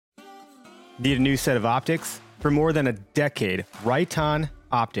Need a new set of optics? For more than a decade, Right On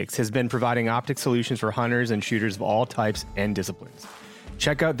Optics has been providing optic solutions for hunters and shooters of all types and disciplines.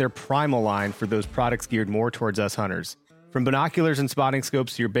 Check out their Primal line for those products geared more towards us hunters. From binoculars and spotting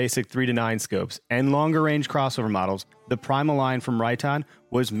scopes to your basic 3-9 scopes and longer range crossover models, the Primal line from Right On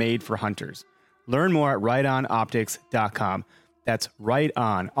was made for hunters. Learn more at rightonoptics.com. That's Right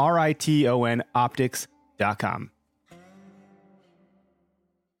On, RITON optics.com.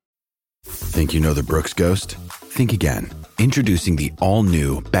 Think you know the Brooks Ghost? Think again. Introducing the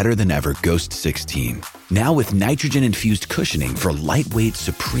all-new, better-than-ever Ghost 16. Now with nitrogen-infused cushioning for lightweight,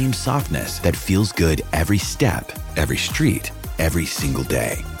 supreme softness that feels good every step, every street, every single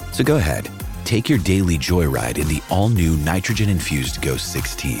day. So go ahead, take your daily joyride in the all-new nitrogen-infused Ghost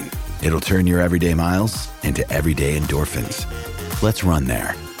 16. It'll turn your everyday miles into everyday endorphins. Let's run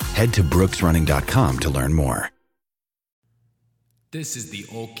there. Head to brooksrunning.com to learn more. This is the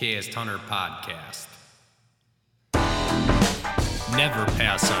Okayest Hunter Podcast. Never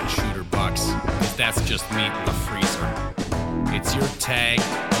pass on shooter bucks, because that's just meat in the freezer. It's your tag,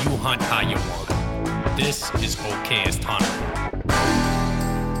 you hunt how you want. This is Okayest Hunter.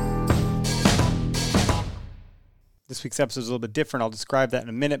 This week's episode is a little bit different. I'll describe that in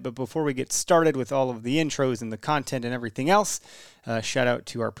a minute. But before we get started with all of the intros and the content and everything else, shout out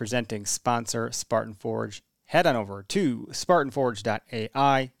to our presenting sponsor, Spartan Forge. Head on over to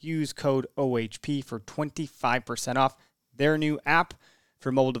SpartanForge.ai. Use code OHP for 25% off. Their new app for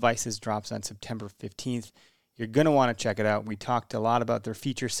mobile devices drops on September 15th. You're going to want to check it out. We talked a lot about their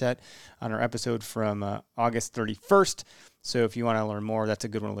feature set on our episode from August 31st. So if you want to learn more, that's a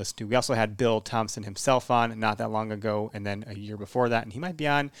good one to listen to. We also had Bill Thompson himself on not that long ago, and then a year before that. And he might be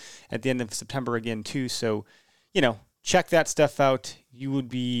on at the end of September again, too. So, check that stuff out. You would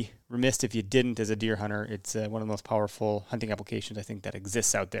be remiss if you didn't as a deer hunter. It's one of the most powerful hunting applications I think that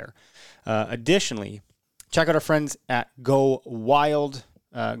exists out there. Additionally, check out our friends at Go Wild.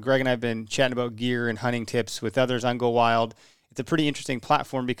 Greg and I have been chatting about gear and hunting tips with others on Go Wild. It's a pretty interesting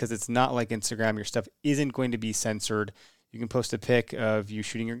platform because it's not like Instagram. Your stuff isn't going to be censored. You can post a pic of you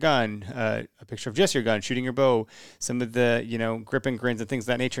shooting your gun, a picture of just your gun, shooting your bow, some of the, grip and grins and things of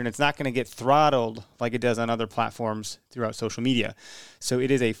that nature. And it's not going to get throttled like it does on other platforms throughout social media. So it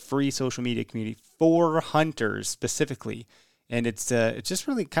is a free social media community for hunters specifically. And it's just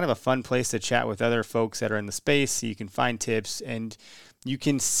really kind of a fun place to chat with other folks that are in the space. So you can find tips and you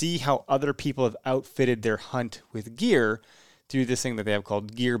can see how other people have outfitted their hunt with gear through this thing that they have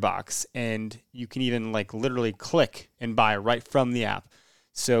called Gearbox. And you can even literally click and buy right from the app.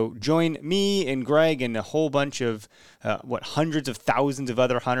 So join me and Greg and a whole bunch of, hundreds of thousands of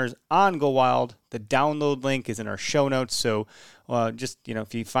other hunters on Go Wild. The download link is in our show notes. So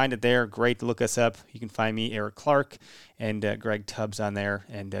if you find it there, great, look us up. You can find me, Eric Clark, and Greg Tubbs on there.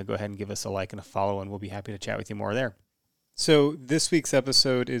 And go ahead and give us a like and a follow, and we'll be happy to chat with you more there. So this week's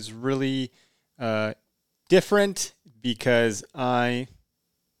episode is really different because I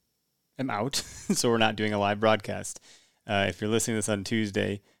am out. So we're not doing a live broadcast. If you're listening to this on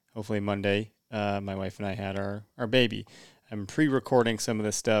Tuesday, hopefully Monday, my wife and I had our baby. I'm pre-recording some of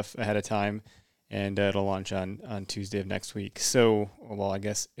this stuff ahead of time, and it'll launch on Tuesday of next week. So, I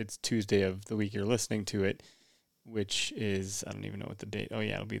guess it's Tuesday of the week you're listening to it, which is, I don't even know what the date. Oh,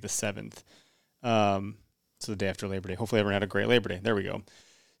 yeah, it'll be the 7th. So the day after Labor Day. Hopefully everyone had a great Labor Day. There we go.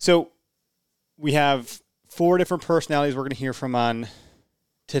 So we have 4 different personalities we're going to hear from on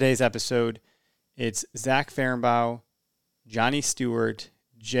today's episode. It's Zach Fehrenbaugh, Johnny Stewart,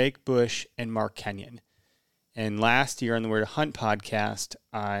 Jake Bush, and Mark Kenyon. And last year on the Where to Hunt podcast,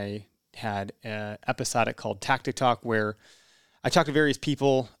 I had an episodic called Tactic Talk where I talked to various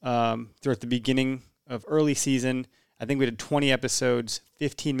people throughout the beginning of early season. I think we did 20 episodes,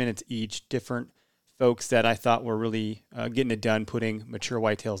 15 minutes each, different folks that I thought were really getting it done, putting mature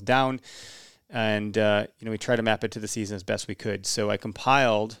whitetails down. And, we tried to map it to the season as best we could. So I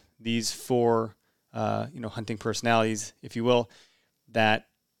compiled these 4 hunting personalities, if you will, that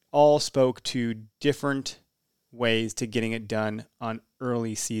all spoke to different ways to getting it done on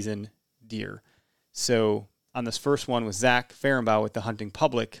early season deer. So on this first one with Zach Fehrenbaugh with the Hunting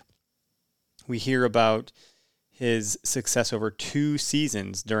Public, we hear about his success over 2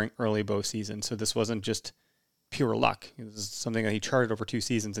 seasons during early bow season. So this wasn't just pure luck. It was something that he charted over 2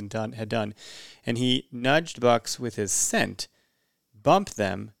 seasons and had done. And he nudged bucks with his scent, bumped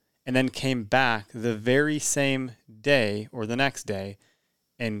them, and then came back the very same day or the next day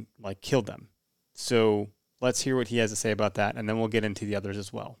and killed them. So let's hear what he has to say about that, and then we'll get into the others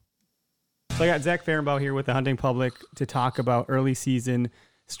as well. So I got Zach Fehrenbaugh here with the Hunting Public to talk about early season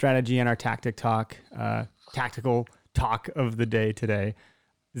strategy and our tactical talk of the day today.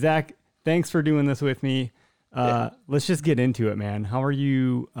 Zach, thanks for doing this with me. Let's just get into it, man. How are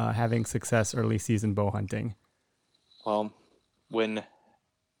you having success early season bow hunting? Well, when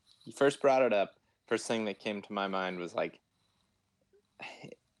you first brought it up, first thing that came to my mind was like,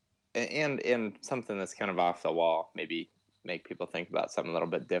 and something that's kind of off the wall, maybe make people think about something a little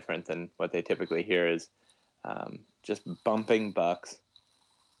bit different than what they typically hear, is just bumping bucks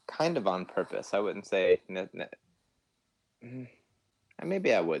kind of on purpose. I wouldn't say,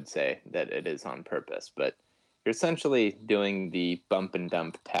 maybe I would say that it is on purpose, but you're essentially doing the bump and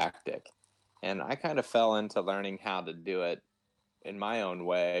dump tactic. And I kind of fell into learning how to do it in my own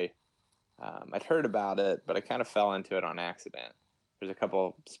way. I'd heard about it, but I kind of fell into it on accident. There's a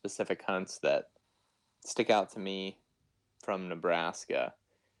couple specific hunts that stick out to me from Nebraska.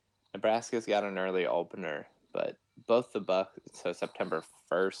 Nebraska's got an early opener, but both the bucks, so September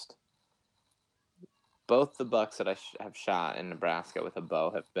 1st, both the bucks that I have shot in Nebraska with a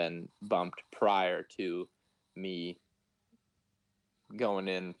bow have been bumped prior to me going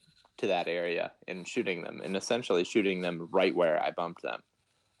in to that area and shooting them, and essentially shooting them right where I bumped them.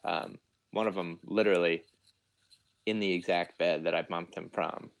 One of them literally in the exact bed that I bumped him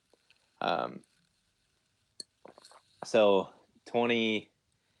from. So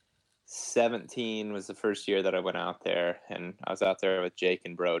 2017 was the first year that I went out there, and I was out there with Jake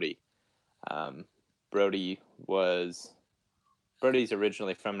and Brody. Brody's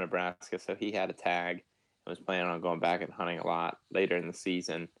originally from Nebraska, so he had a tag. I was planning on going back and hunting a lot later in the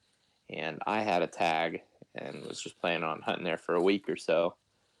season, and I had a tag and was just planning on hunting there for a week or so.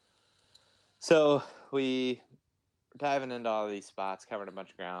 So we were diving into all these spots, covered a bunch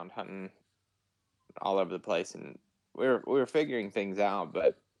of ground, hunting all over the place, and we were figuring things out,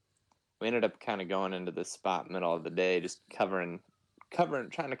 but we ended up kind of going into this spot middle of the day, just trying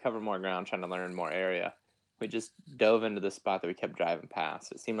to cover more ground, trying to learn more area. We just dove into the spot that we kept driving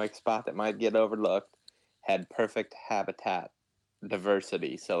past. It seemed like a spot that might get overlooked, had perfect habitat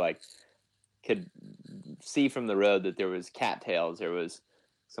diversity. So like could see from the road that there was cattails, there was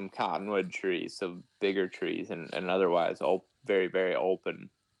some cottonwood trees, so bigger trees, and otherwise very, very open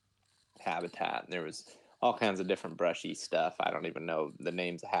habitat. And there was all kinds of different brushy stuff. I don't even know the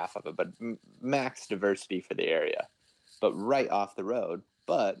names of half of it, but max diversity for the area. But right off the road.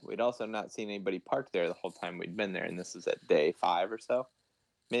 But we'd also not seen anybody parked there the whole time we'd been there, and this is at day 5 or so,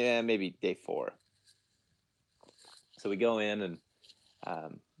 maybe day 4. So we go in, and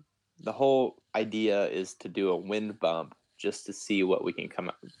the whole idea is to do a wind bump just to see what we can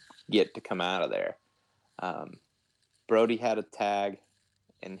get to come out of there. Brody had a tag,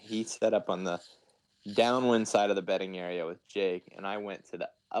 and he set up on the downwind side of the bedding area with Jake, and I went to the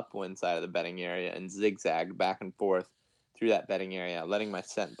upwind side of the bedding area and zigzagged back and forth through that bedding area, letting my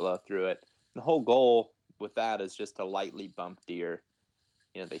scent blow through it. The whole goal with that is just to lightly bump deer.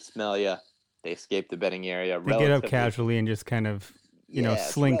 You know, they smell you, they escape the bedding area. They get up casually and just kind of,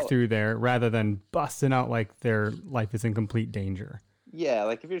 slink through there rather than busting out like their life is in complete danger. Yeah,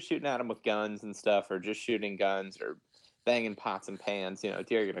 like if you're shooting at them with guns and stuff, or just shooting guns or banging pots and pans, deer are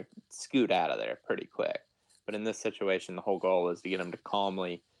going to scoot out of there pretty quick. But in this situation, the whole goal is to get them to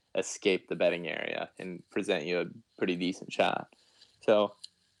calmly escape the bedding area and present you a pretty decent shot. So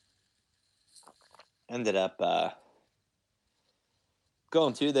ended up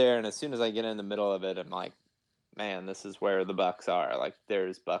going through there, and as soon as I get in the middle of it, I'm like, man, this is where the bucks are. Like,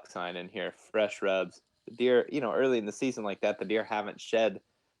 there's buck sign in here, fresh rubs. The deer, early in the season like that, the deer haven't shed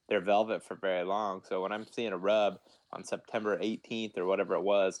their velvet for very long. So when I'm seeing a rub on September 18th or whatever it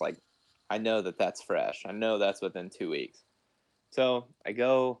was, like, I know that that's fresh. I know that's within 2 weeks. So I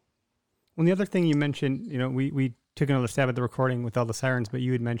go. Well, the other thing you mentioned, we took another stab at the recording with all the sirens, but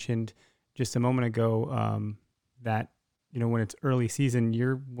you had mentioned just a moment ago that, when it's early season,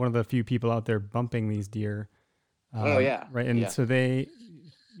 you're one of the few people out there bumping these deer. Oh, yeah. Right. And so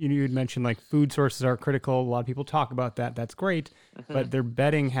you had mentioned like food sources are critical. A lot of people talk about that. That's great. Mm-hmm. But their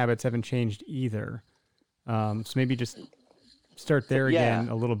bedding habits haven't changed either. So maybe just start there again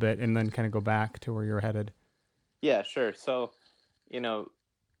a little bit and then kind of go back to where you're headed. Yeah, sure. So,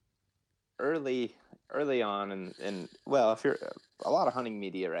 early on, and well, if you're a lot of hunting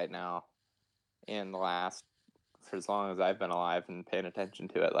media right now, and for as long as I've been alive and paying attention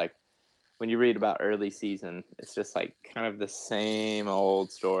to it, like when you read about early season, it's just like kind of the same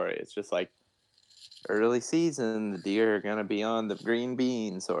old story. It's just like early season, the deer are going to be on the green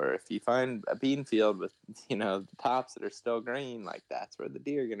beans, or if you find a bean field with, the tops that are still green, like that's where the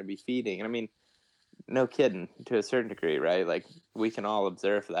deer are going to be feeding. And I mean, no kidding, to a certain degree, right? Like we can all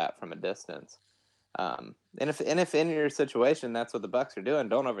observe that from a distance. And if in your situation, that's what the bucks are doing,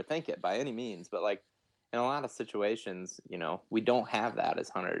 don't overthink it by any means. But like in a lot of situations, we don't have that as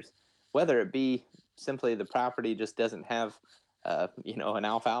hunters. whether it be simply the property just doesn't have, an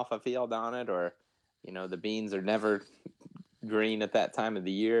alfalfa field on it, or, the beans are never green at that time of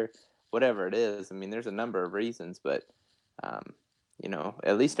the year, whatever it is. I mean, there's a number of reasons, but,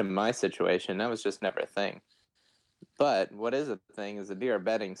 at least in my situation, that was just never a thing. But what is a thing is the deer are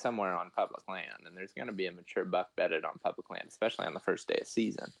bedding somewhere on public land, and there's going to be a mature buck bedded on public land, especially on the first day of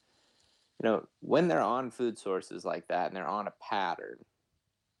season. When they're on food sources like that and they're on a pattern,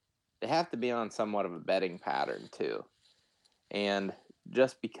 they have to be on somewhat of a bedding pattern too. And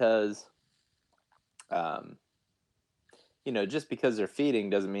just because, just because they're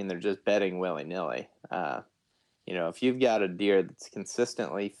feeding doesn't mean they're just bedding willy-nilly. If you've got a deer that's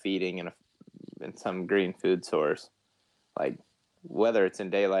consistently feeding in some green food source, like whether it's in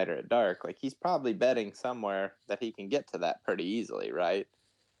daylight or at dark, like he's probably bedding somewhere that he can get to that pretty easily, right?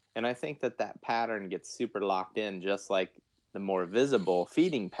 And I think that pattern gets super locked in, just like the more visible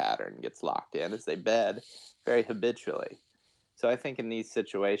feeding pattern gets locked in as they bed very habitually. So I think in these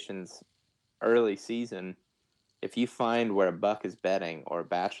situations, early season, if you find where a buck is bedding, or a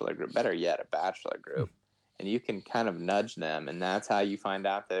bachelor group, better yet, a bachelor group, and you can kind of nudge them, and that's how you find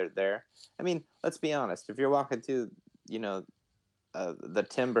out they're there. I mean, let's be honest. If you're walking through, the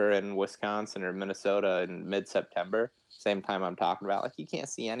timber in Wisconsin or Minnesota in mid-September, same time I'm talking about, like, you can't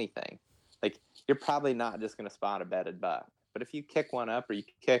see anything. Like, you're probably not just going to spot a bedded buck. But if you kick one up, or you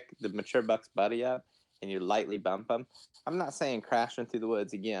kick the mature buck's buddy up and you lightly bump them, I'm not saying crashing through the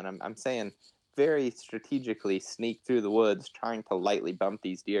woods again. I'm saying very strategically sneak through the woods, trying to lightly bump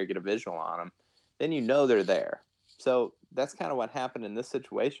these deer, get a visual on them. Then they're there. So that's kind of what happened in this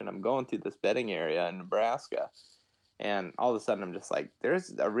situation. I'm going through this bedding area in Nebraska, and all of a sudden I'm just like,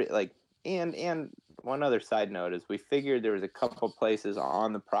 there's and one other side note is we figured there was a couple places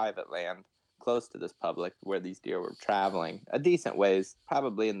on the private land close to this public where these deer were traveling a decent ways,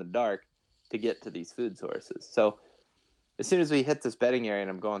 probably in the dark, to get to these food sources. So as soon as we hit this bedding area and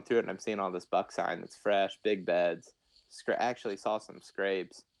I'm going through it and I'm seeing all this buck sign that's fresh, big beds, actually saw some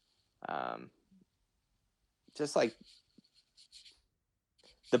scrapes, just like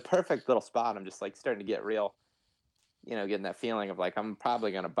the perfect little spot. I'm just like starting to get real, getting that feeling of like, I'm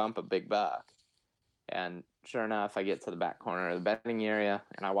probably going to bump a big buck. And sure enough, I get to the back corner of the bedding area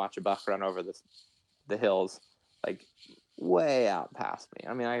and I watch a buck run over the hills, like way out past me.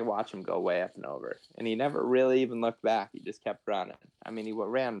 I mean, I watch him go way up and over, and he never really even looked back. He just kept running. I mean, he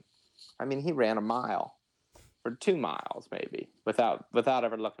ran a mile, or 2 miles maybe, without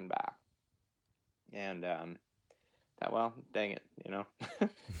ever looking back. And well, dang it,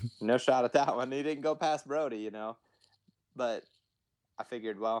 no shot at that one. He didn't go past Brody, but I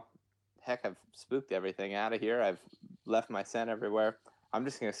figured, well, heck, I've spooked everything out of here. I've left my scent everywhere. I'm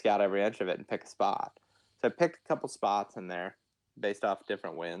just going to scout every inch of it and pick a spot. So I picked a couple spots in there based off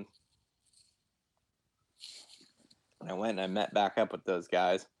different winds. And I went and I met back up with those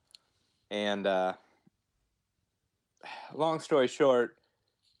guys. And long story short,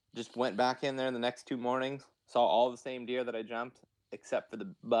 just went back in there the next 2 mornings, saw all the same deer that I jumped, except for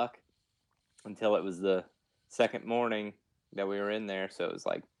the buck, until it was the second morning that we were in there. So it was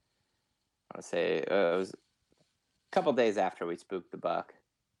like, I want to say it was a couple days after we spooked the buck.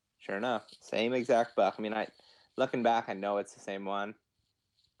 Sure enough, same exact buck. I mean, looking back, I know it's the same one,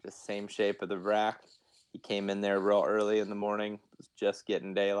 just same shape of the rack. He came in there real early in the morning, it was just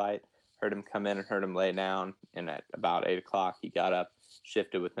getting daylight. Heard him come in and heard him lay down, and at about 8 o'clock, he got up,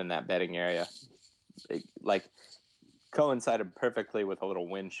 shifted within that bedding area. It, coincided perfectly with a little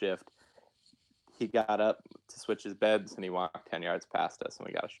wind shift. He got up to switch his beds, and he walked 10 yards past us, and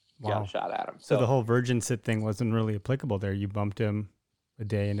we got a shot at him. So the whole virgin sit thing wasn't really applicable there. You bumped him a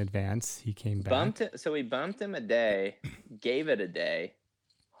day in advance. He came back. So we bumped him a day, gave it a day,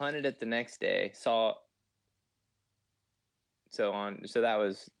 hunted it the next day, So that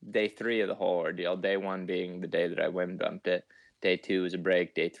was day 3 of the whole ordeal. Day 1 being the day that I wind bumped it. Day 2 was a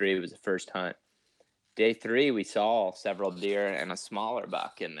break. Day 3 was the first hunt. Day 3, we saw several deer and a smaller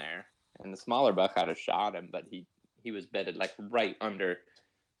buck in there. And the smaller buck had shot him, but he was bedded like right under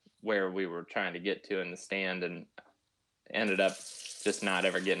where we were trying to get to in the stand, and ended up just not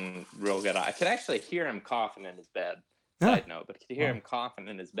ever getting real good. I could actually hear him coughing in his bed. Side note, but I could hear him coughing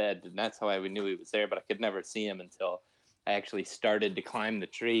in his bed, and that's how we knew he was there. But I could never see him until I actually started to climb the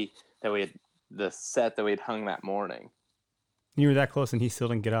tree the set that we had hung that morning. You were that close, and he still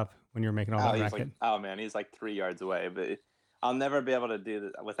didn't get up when you were making all that racket. Man, he's like 3 yards away. But I'll never be able to do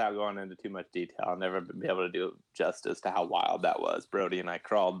this without going into too much detail. I'll never be able to do justice to how wild that was. Brody and I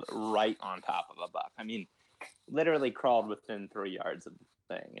crawled right on top of a buck. I mean, literally crawled within 3 yards of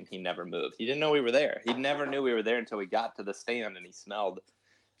the thing, and he never moved. He didn't know we were there. He never knew we were there until we got to the stand, and he smelled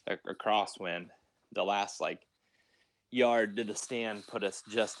a crosswind. The last like yard to the stand put us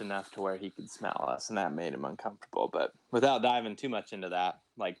just enough to where he could smell us, and that made him uncomfortable. But without diving too much into that,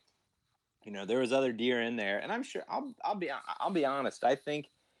 like, you know, there was other deer in there, and I'm sure I'll be honest. I think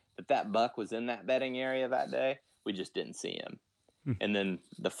that buck was in that bedding area that day. We just didn't see him. And then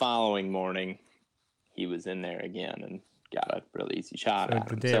the following morning, he was in there again and got a really easy shot at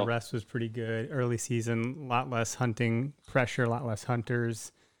him. The day of rest was pretty good. Early season, a lot less hunting pressure, a lot less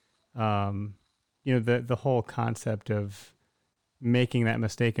hunters. You know, the whole concept of making that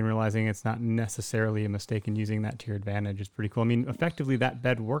mistake and realizing it's not necessarily a mistake and using that to your advantage is pretty cool. I mean, effectively that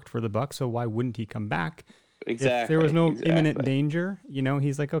bed worked for the buck, so why wouldn't he come back? Exactly. If there was no imminent danger, you know,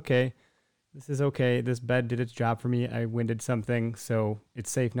 he's like, okay, this is okay. This bed did its job for me. I winded something, so it's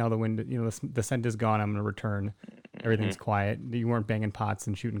safe now. The wind, you know, the scent is gone. I'm going to return. Everything's quiet. You weren't banging pots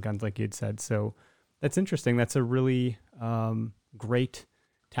and shooting guns like you'd said. So that's interesting. That's a really great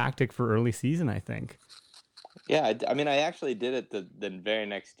tactic for early season, I think. Yeah, I mean, I actually did it the very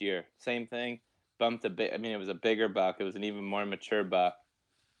next year. Same thing. Bumped I mean, it was a bigger buck. It was an even more mature buck.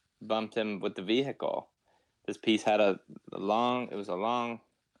 Bumped him with the vehicle. This piece had a long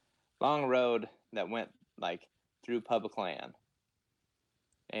road that went like through public land.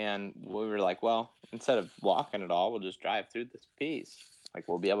 And we were like, well, instead of walking it all, we'll just drive through this piece. Like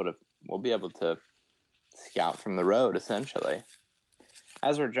we'll be able to scout from the road essentially.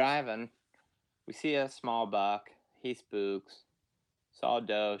 As we're driving, we see a small buck. He spooks. Saw a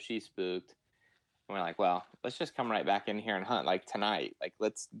doe. She spooked. And we're like, well, let's just come right back in here and hunt like tonight. Like,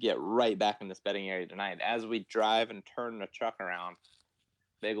 let's get right back in this bedding area tonight. As we drive and turn the truck around,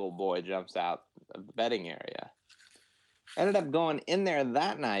 big old boy jumps out of the bedding area. Ended up going in there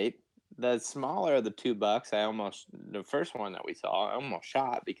that night. The smaller of the two bucks, the first one that we saw, I almost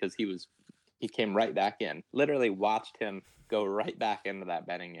shot because he came right back in. Literally watched him go right back into that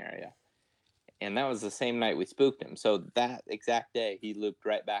bedding area. And that was the same night we spooked him. So that exact day, he looped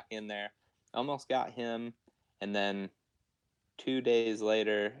right back in there. Almost got him. And then 2 days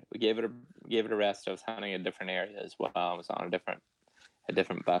later, we gave it a rest. I was hunting a different area as well. I was on a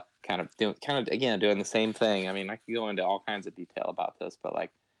different buck, kind of doing the same thing. I mean, I could go into all kinds of detail about this, but like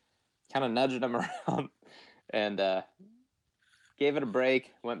kind of nudged him around and gave it a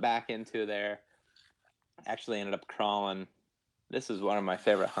break, went back into there. Actually ended up crawling. This is one of my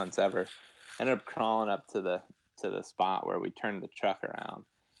favorite hunts ever. Ended up crawling up to the spot where we turned the truck around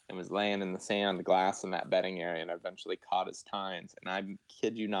and was laying in the sand, the glass in that bedding area, and eventually caught his tines. And I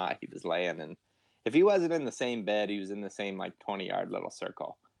kid you not, he was laying in. If he wasn't in the same bed, he was in the same like 20-yard little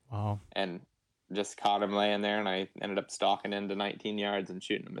circle. Wow. And just caught him laying there, and I ended up stalking into 19 yards and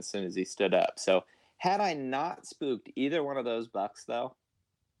shooting him as soon as he stood up. So had I not spooked either one of those bucks, though,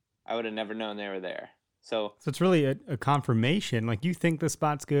 I would have never known they were there. So it's really a confirmation. Like you think the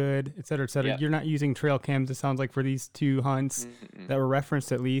spot's good, et cetera, et cetera. Yep. You're not using trail cams, it sounds like, for these two hunts that were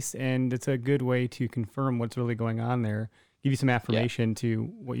referenced at least. And it's a good way to confirm what's really going on there. Give you some affirmation to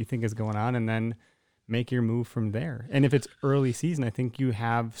what you think is going on, and then make your move from there. And if it's early season, I think you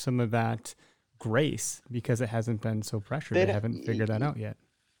have some of that grace because it hasn't been so pressured. They haven't figured that out yet.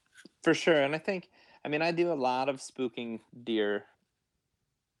 For sure. And I do a lot of spooking deer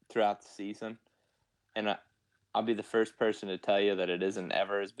throughout the season. And I'll be the first person to tell you that it isn't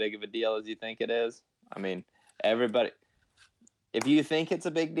ever as big of a deal as you think it is. I mean, everybody, if you think it's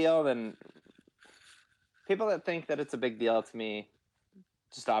a big deal, then people that think that it's a big deal to me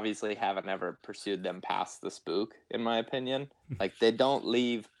just obviously haven't ever pursued them past the spook, in my opinion. Like, they don't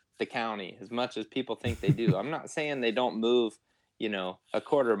leave the county as much as people think they do. I'm not saying they don't move, a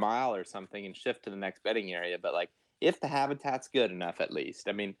quarter mile or something and shift to the next bedding area, but like, if the habitat's good enough, at least.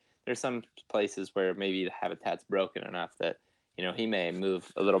 I mean, there's some places where maybe the habitat's broken enough that, he may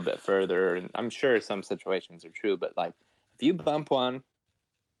move a little bit further. And I'm sure some situations are true, but like if you bump one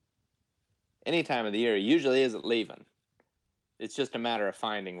any time of the year, he usually isn't leaving. It's just a matter of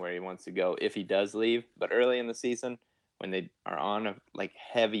finding where he wants to go if he does leave. But early in the season, when they are on a like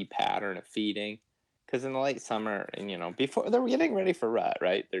heavy pattern of feeding, because in the late summer and before they're getting ready for rut,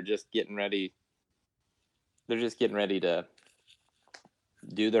 right? They're just getting ready to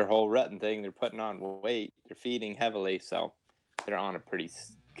do their whole rutting thing. They're putting on weight. They're feeding heavily, so they're on a pretty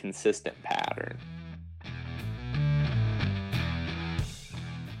consistent pattern.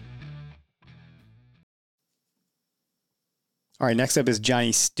 All right, next up is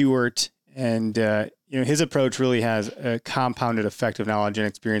Johnny Stewart, and his approach really has a compounded effect of knowledge and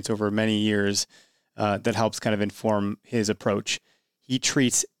experience over many years that helps kind of inform his approach. He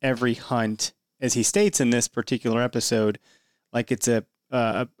treats every hunt, as he states in this particular episode, like it's a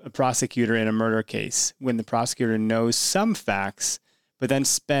prosecutor in a murder case, when the prosecutor knows some facts, but then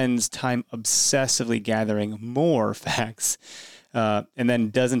spends time obsessively gathering more facts, and then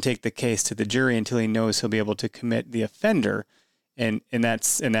doesn't take the case to the jury until he knows he'll be able to commit the offender. And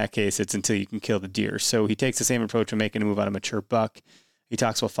that's, in that case, it's until you can kill the deer. So he takes the same approach of making a move on a mature buck. He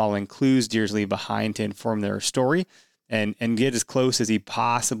talks about following clues deers leave behind to inform their story and get as close as he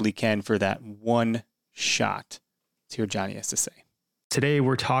possibly can for that one shot. Let's hear what Johnny has to say. Today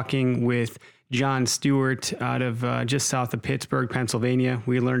we're talking with John Stewart out of just south of Pittsburgh, Pennsylvania.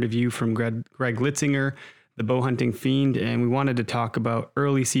 We learned of you from Greg Litzinger, the bow hunting fiend, and we wanted to talk about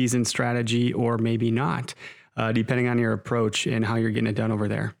early season strategy, or maybe not, depending on your approach and how you're getting it done over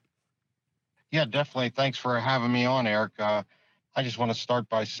there. Yeah, definitely. Thanks for having me on, Eric. I just want to start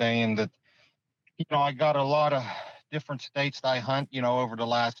by saying that, I got a lot of different states that I hunt. Over the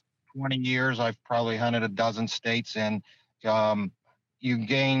last 20 years, I've probably hunted a dozen states, and you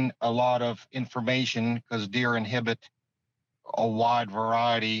gain a lot of information because deer inhabit a wide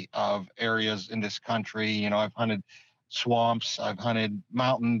variety of areas in this country. I've hunted swamps, I've hunted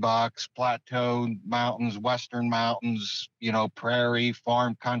mountain bucks, plateau mountains, western mountains, prairie,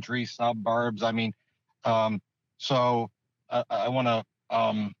 farm country, suburbs. So I want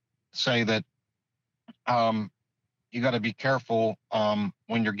to say that you got to be careful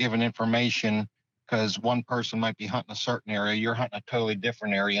when you're given information, because one person might be hunting a certain area, you're hunting a totally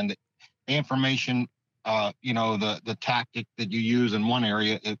different area, and the information, the tactic that you use in one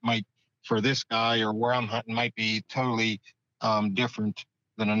area, it might, for this guy or where I'm hunting, might be totally different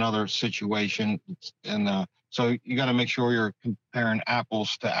than another situation. And so you got to make sure you're comparing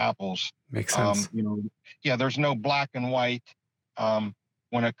apples to apples. Makes sense. There's no black and white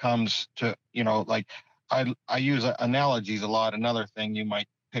when it comes to, I use analogies a lot. Another thing you might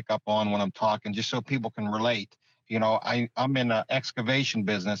pick up on when I'm talking, just so people can relate. I'm in an excavation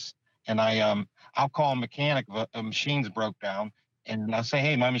business, and I'll call a mechanic if a machine's broke down, and I say,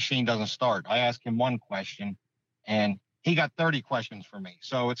 hey, my machine doesn't start. I ask him one question, and he got 30 questions for me.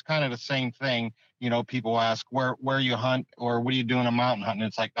 So it's kind of the same thing. People ask where you hunt, or what are you doing in mountain hunting?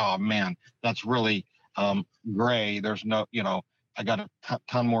 It's like, oh man, that's really gray. There's no, I got a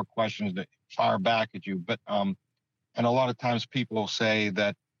ton more questions to fire back at you. But and a lot of times people say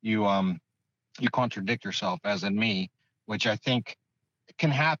that you contradict yourself, as in me, which I think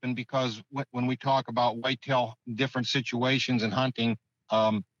can happen, because when we talk about whitetail, different situations in hunting,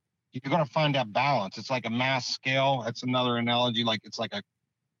 you're going to find that balance. It's like a mass scale. That's another analogy. Like it's like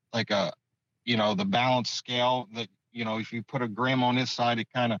a the balance scale that, if you put a gram on this side,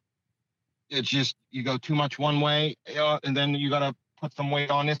 it's just, you go too much one way, and then you got to put some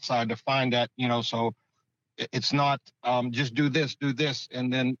weight on this side to find that, so it's not just do this,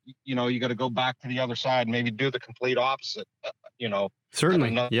 and then, you got to go back to the other side and maybe do the complete opposite,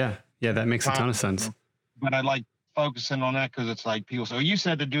 Certainly. Yeah, that makes a ton of sense. But I like focusing on that, because it's like people say, you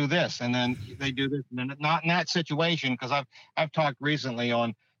said to do this, and then they do this, and then not in that situation, because I've talked recently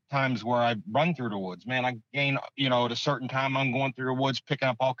on times where I run through the woods. Man, I gain, at a certain time, I'm going through the woods, picking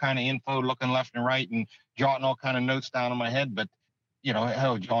up all kind of info, looking left and right, and jotting all kind of notes down in my head. But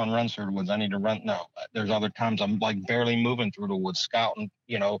hell, John runs through the woods, I need to run. No, there's other times I'm like barely moving through the woods, scouting,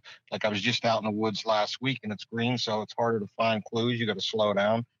 like I was just out in the woods last week, and it's green, so it's harder to find clues. You got to slow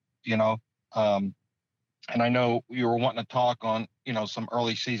down, and I know you were wanting to talk on, some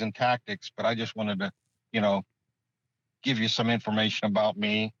early season tactics, but I just wanted to, give you some information about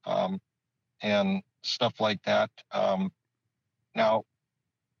me, and stuff like that. Now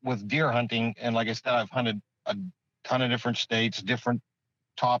with deer hunting, and like I said, I've hunted a ton of different states, different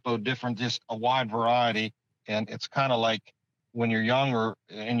topo, different, just a wide variety. And it's kind of like when you're younger,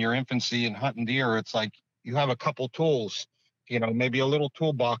 in your infancy and hunting deer, it's like you have a couple tools, maybe a little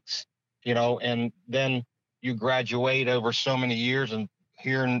toolbox, and then you graduate over so many years, and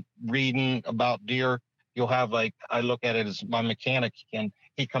hearing, reading about deer, you'll have, like, I look at it as my mechanic, and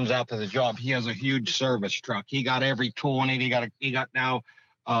he comes out to the job, he has a huge service truck, he got every tool in it, he got now.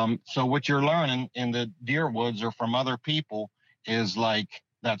 So what you're learning in the deer woods or from other people is like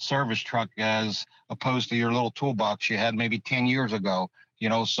that service truck, as opposed to your little toolbox you had maybe 10 years ago,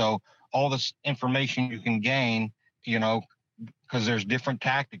 so all this information you can gain, because there's different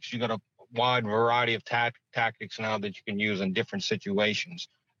tactics. You got a wide variety of tactics now that you can use in different situations,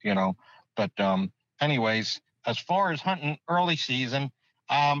 but anyways, as far as hunting early season,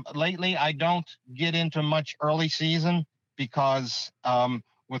 lately I don't get into much early season, because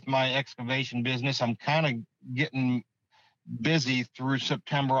with my excavation business, I'm kind of getting busy through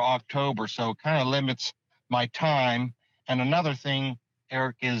September, October, so it kind of limits my time. And another thing,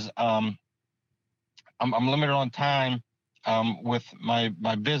 Eric, is I'm limited on time with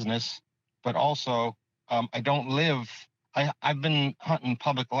my business, but also I don't live I've been hunting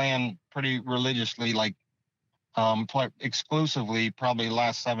public land pretty religiously, like exclusively, probably the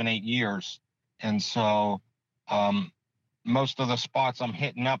last 7-8 years. And so most of the spots I'm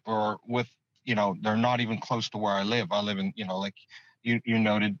hitting up are with, they're not even close to where I live. I live in, like you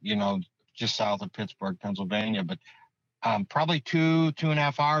noted, just south of Pittsburgh, Pennsylvania. But probably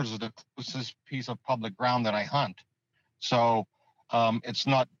 2.5 hours is the closest piece of public ground that I hunt. So it's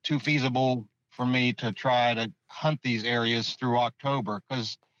not too feasible for me to try to hunt these areas through October,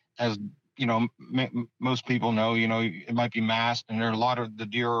 because as most people know, it might be masked, and there are a lot of the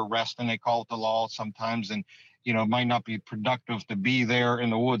deer are resting. They call it the lull sometimes, and it might not be productive to be there in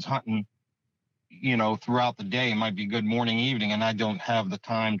the woods hunting, throughout the day. It might be good morning, evening, and I don't have the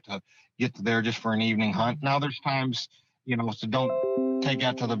time to get there just for an evening hunt. Now there's times, so don't take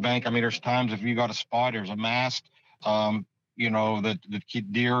that to the bank. I mean, there's times if you got a spot, there's a mast, that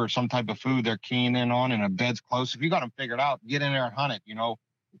deer or some type of food they're keying in on, and a bed's close. If you got them figured out, get in there and hunt it,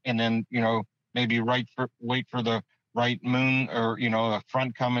 and then, maybe wait for the right moon or, a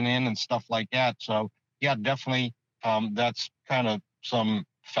front coming in and stuff like that. So yeah, definitely. That's kind of some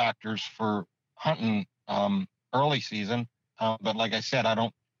factors for hunting early season. But like I said, I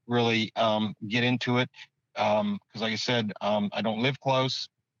don't really get into it because, like I said, I don't live close.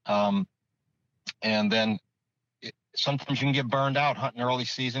 And then sometimes you can get burned out hunting early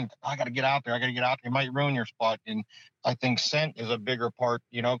season. I got to get out there. It might ruin your spot. And I think scent is a bigger part,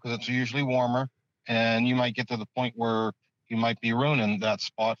 because it's usually warmer, and you might get to the point where you might be ruining that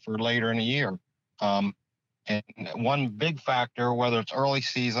spot for later in the year. And one big factor, whether it's early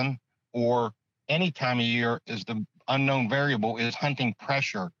season or any time of year, is the unknown variable is hunting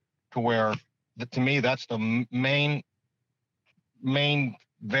pressure, to where, to me, that's the main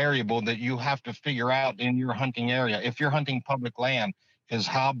variable that you have to figure out in your hunting area. If you're hunting public land, is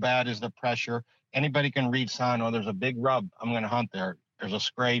how bad is the pressure? Anybody can read sign, there's a big rub, I'm going to hunt there. There's a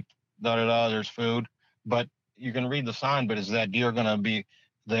scrape, there's food. But you can read the sign, but is that deer going to be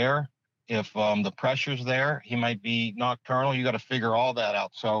there? If the pressure's there, he might be nocturnal. You got to figure all that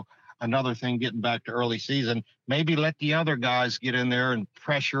out. So another thing, getting back to early season, maybe let the other guys get in there and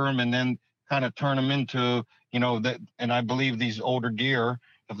pressure them, and then kind of turn them into, that. And I believe these older deer,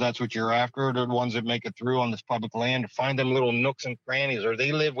 if that's what you're after, the ones that make it through on this public land, find them little nooks and crannies, or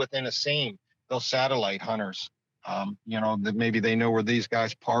they live within a seam. Those satellite hunters, that maybe they know where these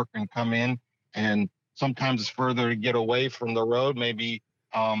guys park and come in, and sometimes it's further to get away from the road. Maybe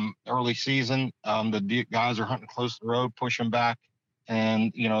early season, the guys are hunting close to the road, push them back,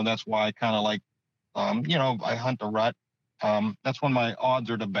 and that's why I kind of like, I hunt the rut. That's when my odds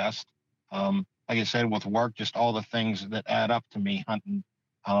are the best. Like I said, with work, just all the things that add up to me hunting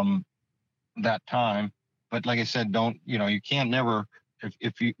that time. But like I said, you can't never,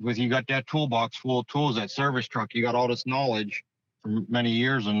 if you got that toolbox full of tools, that service truck, you got all this knowledge for many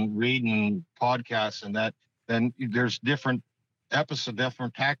years and reading podcasts and that, then there's different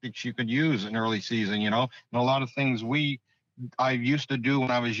tactics you could use in early season, and a lot of things I used to do when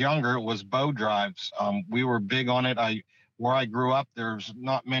I was younger was bow drives. We were big on it. Where I grew up, there's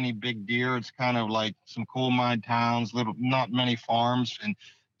not many big deer. It's kind of like some coal mine towns, not many farms, and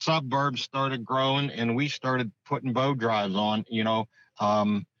suburbs started growing, and we started putting bow drives on,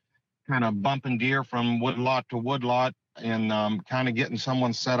 kind of bumping deer from woodlot to woodlot, and kind of getting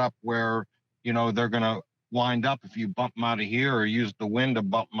someone set up where, they're going to wind up if you bump them out of here, or use the wind to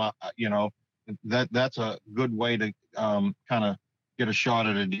bump them up, that's a good way to kind of get a shot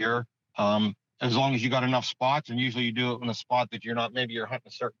at a deer. As long as you got enough spots, and usually you do it in a spot that maybe you're hunting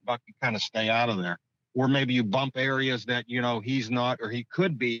a certain buck, you kind of stay out of there. Or maybe you bump areas that, he's not, or he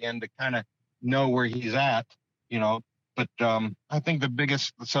could be in, to kind of know where he's at, But I think the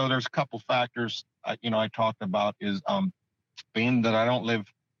biggest, so there's a couple factors, I talked about is being that I don't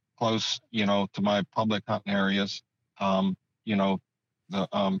live close, to my public hunting areas. The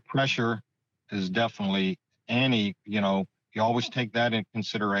pressure is definitely you always take that in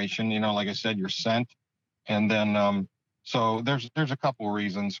consideration, like I said, your scent. And then, so there's a couple of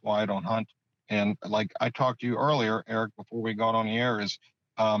reasons why I don't hunt. And like I talked to you earlier, Eric, before we got on the air, is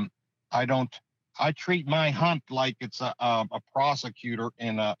I treat my hunt like it's a prosecutor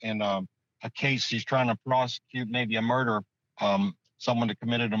in a case. He's trying to prosecute maybe a murder, someone that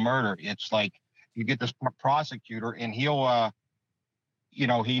committed a murder. It's like you get this prosecutor, and he'll,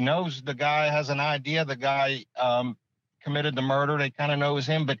 he knows the guy has an idea. The guy committed the murder. They kind of knows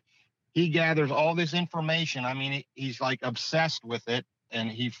him, but he gathers all this information. I mean, he's like obsessed with it, and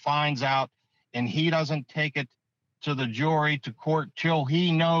he finds out, and he doesn't take it to the jury, to court, till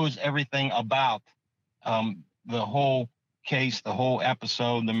he knows everything about the whole case, the whole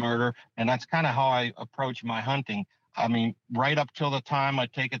episode, the murder. And that's kind of how I approach my hunting. I mean, right up till the time I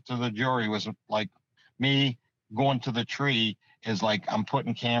take it to the jury was like me going to the tree is like I'm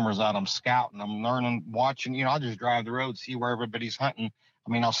putting cameras out, I'm scouting, I'm learning, watching, I'll just drive the road, see where everybody's hunting.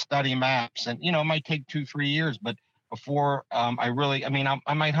 I mean, I'll study maps and, it might take 2-3 years, but before I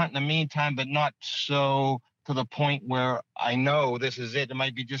might hunt in the meantime, but not so to the point where I know this is it. It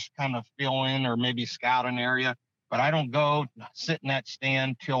might be just kind of fill in or maybe scout an area, but I don't go sit in that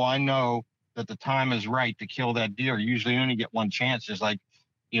stand till I know that the time is right to kill that deer. Usually you only get one chance. Just like,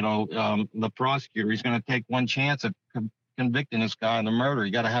 the prosecutor, he's going to take one chance at convicting this guy of the murder.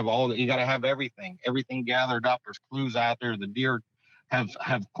 You got to have everything gathered up. There's clues out there. The deer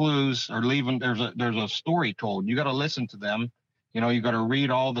have clues or leaving. There's a story told. You got to listen to them. You got to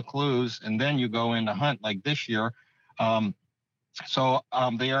read all the clues and then you go in to hunt like this year. The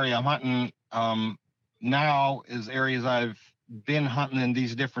area I'm hunting now is areas I've been hunting in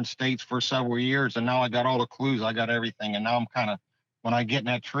these different states for several years. And now I got all the clues. I got everything. And now I'm kind of, when I get in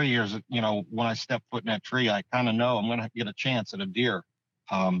that tree, when I step foot in that tree, I kind of know I'm going to get a chance at a deer.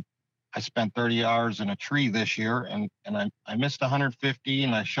 I spent 30 hours in a tree this year and I missed 150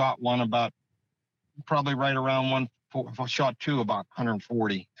 and I shot one about probably right around shot two about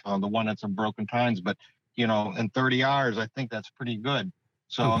 140, the one that's in broken tines. But, in 30 hours, I think that's pretty good.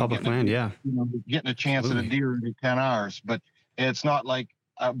 So on public land, yeah. Getting a chance at a deer in 10 hours, but it's not like,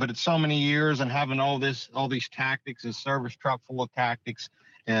 but it's so many years and having all these tactics, a service truck full of tactics.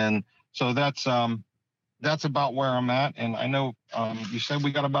 And so that's about where I'm at. And I know you said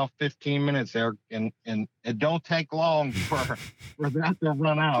we got about 15 minutes there and it don't take long for that to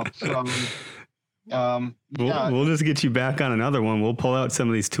run out. So, we'll just get you back on another one. We'll pull out some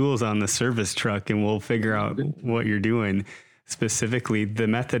of these tools on the service truck and we'll figure out what you're doing specifically. The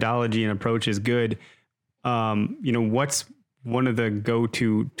methodology and approach is good. What's one of the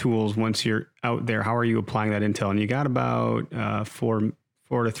go-to tools once you're out there? How are you applying that intel? And you got about 3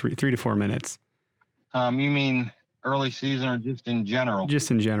 to 4 minutes. You mean early season or just in general?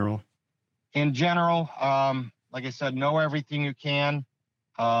 Just in general. In general, like I said, know everything you can.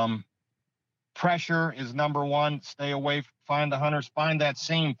 Pressure is number one. Stay away. Find the hunters. Find that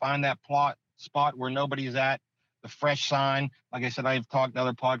seam. Find that spot where nobody's at. The fresh sign. Like I said, I've talked to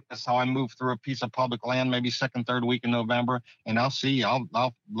other podcasts how I move through a piece of public land, maybe second, third week in November, and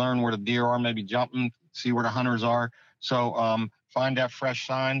I'll learn where the deer are, maybe jumping, see where the hunters are. So find that fresh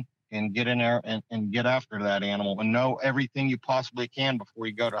sign and get in there and get after that animal and know everything you possibly can before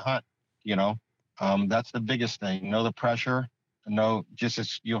you go to hunt. That's the biggest thing. Know the pressure. Know, just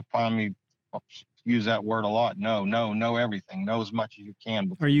as you'll find me use that word a lot. Know everything. Know as much as you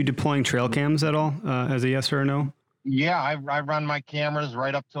can. Are you deploying trail cams at all as a yes or a no? Yeah, I run my cameras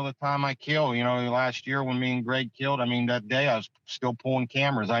right up till the time I kill. Last year when me and Greg killed, that day I was still pulling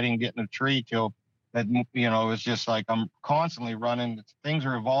cameras. I didn't get in a tree till that, it's just like I'm constantly running. Things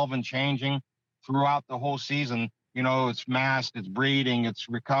are evolving, changing throughout the whole season. It's mast, it's breeding, it's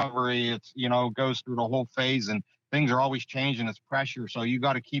recovery, it's, goes through the whole phase and things are always changing. It's pressure. So you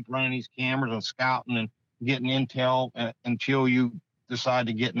got to keep running these cameras and scouting and getting intel until you decide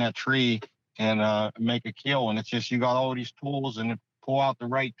to get in that tree and make a kill. And it's just, you got all these tools and pull out the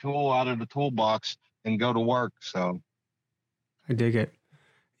right tool out of the toolbox and go to work. So I dig it.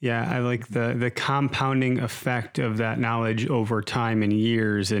 Yeah. I like the compounding effect of that knowledge over time and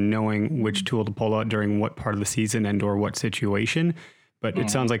years and knowing which tool to pull out during what part of the season and or what situation. But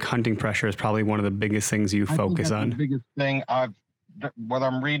it sounds like hunting pressure is probably one of the biggest things you focus on. The biggest thing whether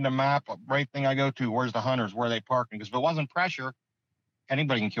I'm reading a map, right thing I go to, where's the hunters, where are they parking? Because if it wasn't pressure,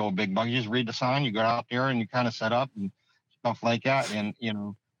 anybody can kill a big buck. You just read the sign, you go out there and you kind of set up and stuff like that. And,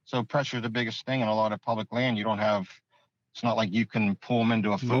 so pressure is the biggest thing in a lot of public land. You don't have, it's not like you can pull them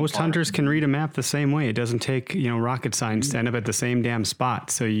into a food Most park. hunters can read a map the same way. It doesn't take, rocket science to end up at the same damn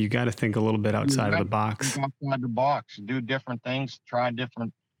spot. So you got to think a little bit outside of the box. Outside the box, do different things, try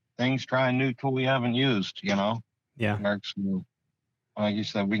different things, try a new tool you haven't used, Yeah. Like you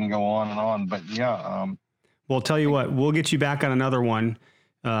said, we can go on and on, but yeah. Well, I'll tell you what, we'll get you back on another one.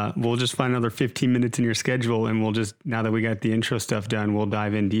 We'll just find another 15 minutes in your schedule and we'll just, now that we got the intro stuff done, we'll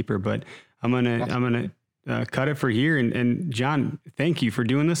dive in deeper, but I'm going to cut it for here. And John, thank you for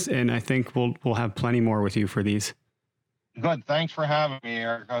doing this. And I think we'll have plenty more with you for these. Good. Thanks for having me,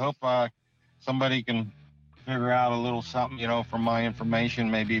 Eric. I hope somebody can figure out a little something, from my information,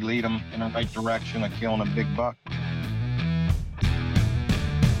 maybe lead them in the right direction of killing a big buck.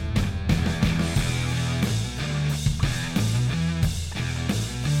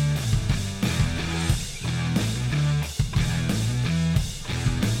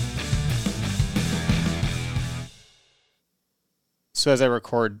 So as I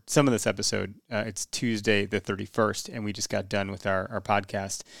record some of this episode, it's Tuesday the 31st, and we just got done with our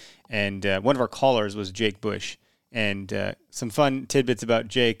podcast. And one of our callers was Jake Bush. And some fun tidbits about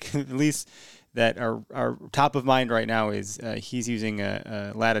Jake, at least that are top of mind right now, is he's using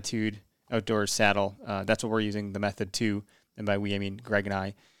a Latitude outdoor saddle. That's what we're using, the Method 2. And by we, I mean Greg and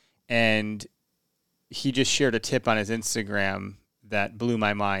I. And he just shared a tip on his Instagram that blew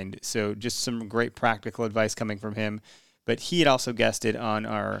my mind. So just some great practical advice coming from him. But he had also guested on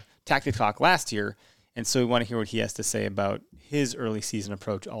our Tactic Talk last year. And so we want to hear what he has to say about his early season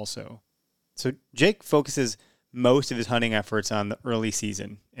approach also. So Jake focuses most of his hunting efforts on the early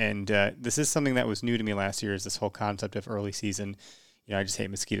season. And this is something that was new to me last year, is this whole concept of early season. You know, I just hate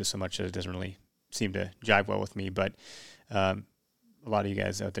mosquitoes so much that it doesn't really seem to jive well with me, but a lot of you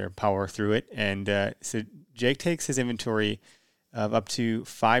guys out there power through it. And so Jake takes his inventory of up to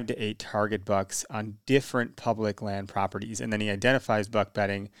 5 to 8 target bucks on different public land properties. And then he identifies buck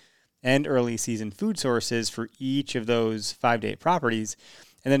bedding and early season food sources for each of those 5 to 8 properties,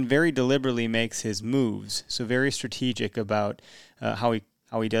 and then very deliberately makes his moves. So very strategic about how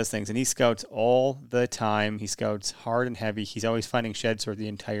he does things. And he scouts all the time. He scouts hard and heavy. He's always finding sheds for the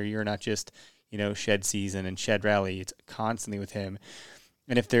entire year, not just, you know, shed season and shed rally. It's constantly with him.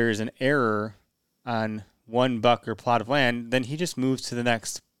 And if there's an error on one buck or plot of land, then he just moves to the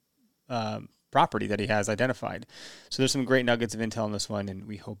next property that he has identified. So there's some great nuggets of intel in this one, and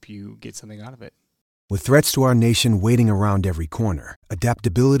we hope you get something out of it. With threats to our nation waiting around every corner,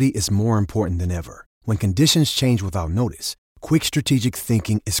 adaptability is more important than ever. When conditions change without notice, quick strategic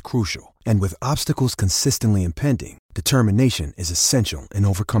thinking is crucial. And with obstacles consistently impending, determination is essential in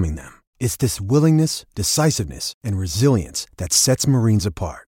overcoming them. It's this willingness, decisiveness, and resilience that sets Marines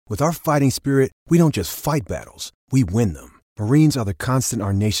apart. With our fighting spirit, we don't just fight battles, we win them. Marines are the constant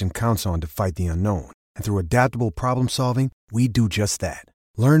our nation counts on to fight the unknown. And through adaptable problem solving, we do just that.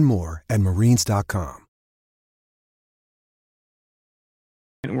 Learn more at marines.com.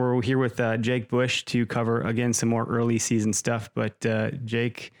 And we're here with Jake Bush to cover, again, some more early season stuff. But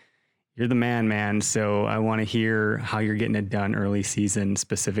Jake, you're the man. So I want to hear how you're getting it done early season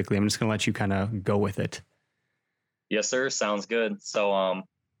specifically. I'm just going to let you kind of go with it. Yes, sir. Sounds good. So,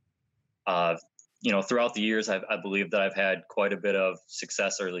 throughout the years, I believe that I've had quite a bit of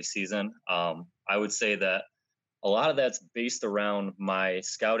success early season. I would say that a lot of that's based around my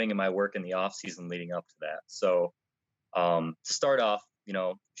scouting and my work in the off season leading up to that. So to start off,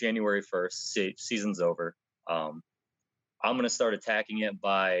 January 1st, season's over. I'm going to start attacking it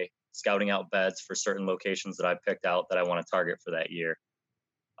by scouting out beds for certain locations that I picked out that I want to target for that year.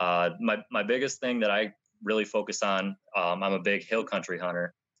 My biggest thing that I really focus on, I'm a big hill country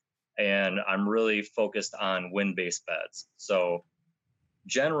hunter, and I'm really focused on wind-based beds. So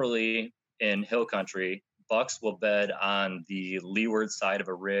generally in hill country, bucks will bed on the leeward side of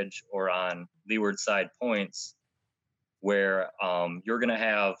a ridge or on leeward side points where you're going to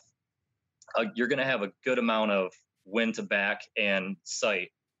have a good amount of wind to back and sight,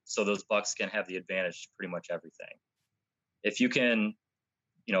 so those bucks can have the advantage to pretty much everything. If you can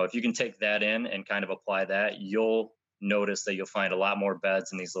take that in and kind of apply that, you'll notice that you'll find a lot more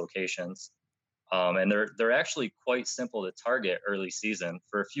beds in these locations. And they're actually quite simple to target early season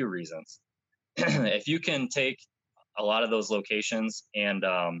for a few reasons. If you can take a lot of those locations and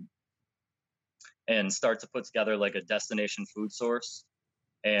start to put together like a destination food source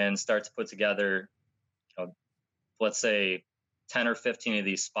and start to put together, let's say 10 or 15 of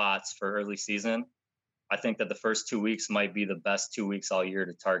these spots for early season, I think that the first 2 weeks might be the best 2 weeks all year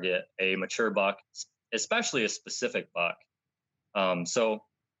to target a mature buck, especially a specific buck. So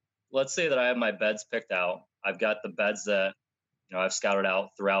let's say that I have my beds picked out. I've got the beds that, I've scouted out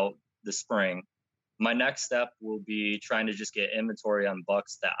throughout the spring. My next step will be trying to just get inventory on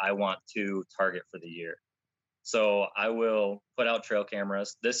bucks that I want to target for the year. So I will put out trail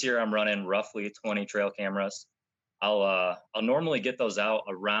cameras. This year I'm running roughly 20 trail cameras. I'll normally get those out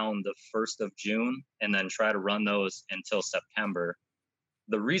around the 1st of June and then try to run those until September.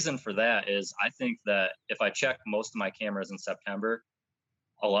 The reason for that is I think that if I check most of my cameras in September,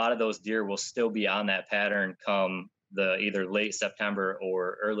 a lot of those deer will still be on that pattern come the either late September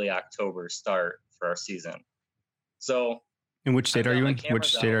or early October start for our season. So, in which state are you in?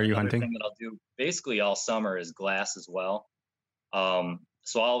 Which state are you hunting? Thing that I'll do basically all summer is glass as well.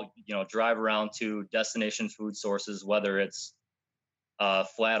 So I'll, drive around to destination food sources, whether it's a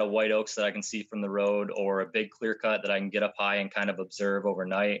flat of white oaks that I can see from the road or a big clear cut that I can get up high and kind of observe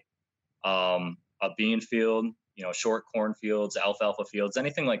overnight. A bean field, short corn fields, alfalfa fields,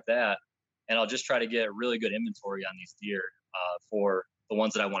 anything like that. And I'll just try to get really good inventory on these deer for the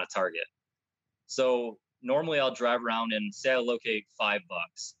ones that I want to target. So normally I'll drive around and say I locate $5.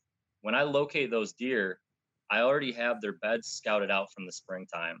 When I locate those deer, I already have their beds scouted out from the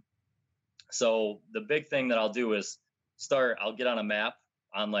springtime. So the big thing that I'll do is I'll get on a map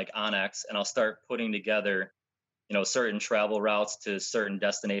on like onX, and I'll start putting together, certain travel routes to certain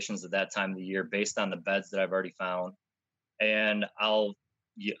destinations at that time of the year based on the beds that I've already found. And I'll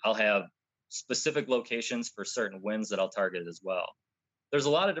have specific locations for certain winds that I'll target as well. There's a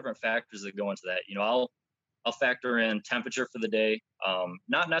lot of different factors that go into that. I'll factor in temperature for the day,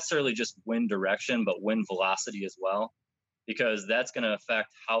 not necessarily just wind direction, but wind velocity as well, because that's going to affect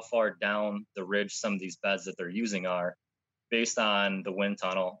how far down the ridge some of these beds that they're using are based on the wind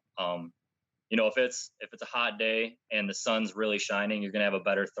tunnel. If it's a hot day and the sun's really shining, you're going to have a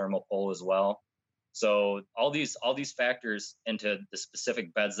better thermal pull as well. So all these factors into the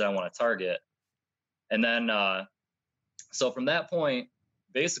specific beds that I want to target. And then, so from that point,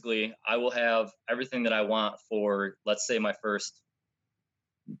 basically I will have everything that I want for, let's say, my first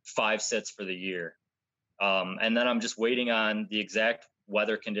 5 sits for the year. And then I'm just waiting on the exact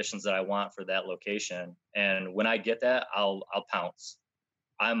weather conditions that I want for that location. And when I get that, I'll pounce.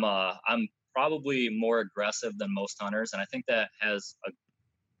 I'm probably more aggressive than most hunters. And I think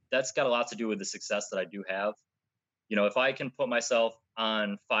that's got a lot to do with the success that I do have. If I can put myself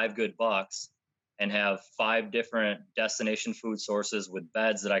on 5 good bucks and have 5 different destination food sources with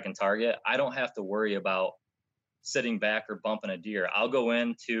beds that I can target, I don't have to worry about sitting back or bumping a deer. I'll go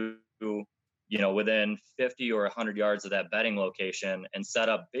into, within 50 or 100 yards of that bedding location and set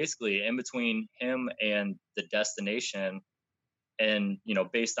up basically in between him and the destination. And,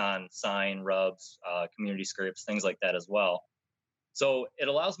 based on sign, rubs, community scripts, things like that as well. So it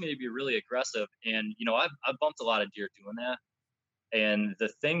allows me to be really aggressive. And, I've bumped a lot of deer doing that. And the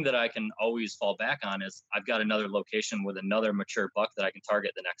thing that I can always fall back on is I've got another location with another mature buck that I can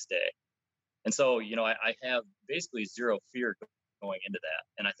target the next day. And so, I have basically zero fear going into that.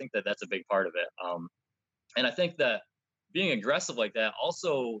 And I think that that's a big part of it. And I think that being aggressive like that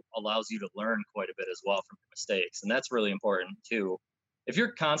also allows you to learn quite a bit as well from your mistakes. And that's really important too. If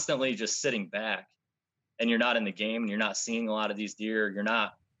you're constantly just sitting back and you're not in the game and you're not seeing a lot of these deer, you're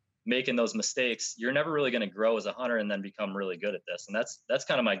not making those mistakes, you're never really going to grow as a hunter and then become really good at this. And that's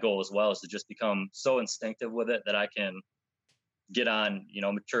kind of my goal as well, is to just become so instinctive with it that I can get on,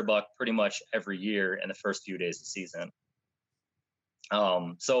 mature buck pretty much every year in the first few days of the season.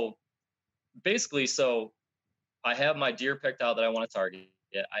 So basically, I have my deer picked out that I want to target.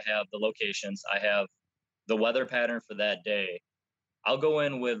 I have the locations. I have the weather pattern for that day. I'll go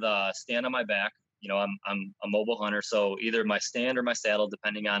in with stand on my back. I'm a mobile hunter, so either my stand or my saddle,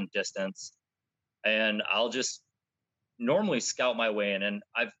 depending on distance. And I'll just normally scout my way in. And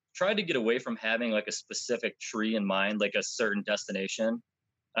I've tried to get away from having like a specific tree in mind, like a certain destination.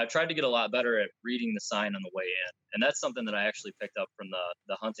 I've tried to get a lot better at reading the sign on the way in. And that's something that I actually picked up from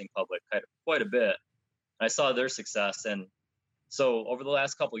the hunting public quite a bit. I saw their success. And so over the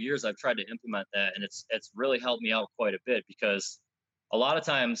last couple of years, I've tried to implement that. And it's really helped me out quite a bit, because a lot of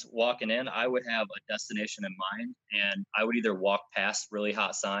times walking in, I would have a destination in mind, and I would either walk past really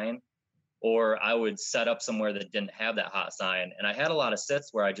hot sign, or I would set up somewhere that didn't have that hot sign. And I had a lot of sits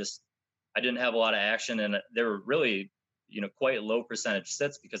where I didn't have a lot of action, and they were really, quite low percentage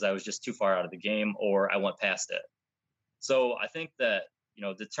sits because I was just too far out of the game, or I went past it. So I think that,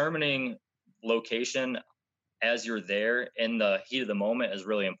 determining location as you're there in the heat of the moment is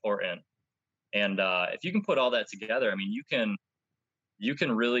really important. And if you can put all that together, I mean, you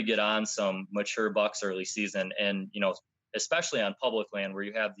can really get on some mature bucks early season. And, especially on public land where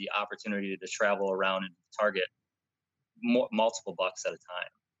you have the opportunity to travel around and target multiple bucks at a time.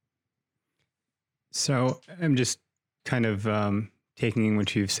 So I'm just kind of taking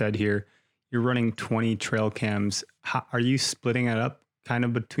what you've said here. You're running 20 trail cams. How, are you splitting it up kind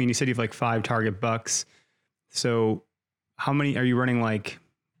of between, you said you have like 5 target bucks. So how many are you running, like,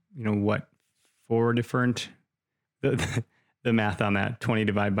 4 different, the math on that, 20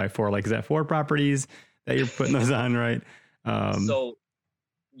 divided by 4, like, is that 4 properties that you're putting those on, right? So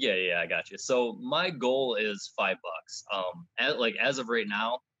yeah, I got you. So my goal is $5. As of right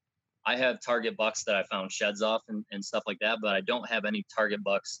now, I have target bucks that I found sheds off and stuff like that, but I don't have any target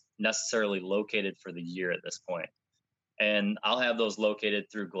bucks necessarily located for the year at this point. And I'll have those located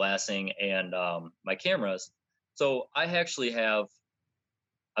through glassing and my cameras. So I actually have,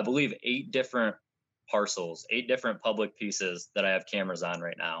 I believe, 8 different parcels, 8 different public pieces that I have cameras on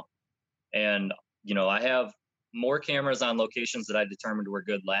right now. And, I have more cameras on locations that I determined were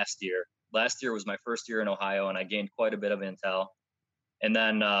good last year. Last year was my first year in Ohio, and I gained quite a bit of intel. And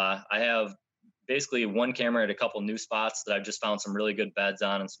then I have basically 1 camera at a couple new spots that I've just found some really good beds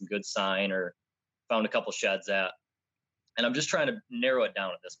on and some good sign, or found a couple sheds at. And I'm just trying to narrow it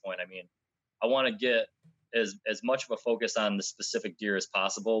down at this point. I mean, I want to get as much of a focus on the specific deer as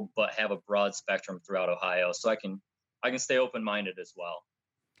possible, but have a broad spectrum throughout Ohio, so I can stay open-minded as well.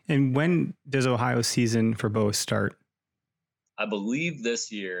 And when does Ohio season for bows start? I believe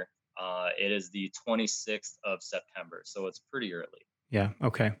this year it is the 26th of September, so it's pretty early. Yeah.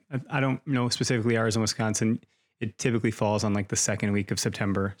 Okay. I don't know specifically ours in Wisconsin. It typically falls on like the second week of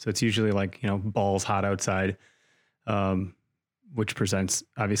September. So it's usually like, balls hot outside, which presents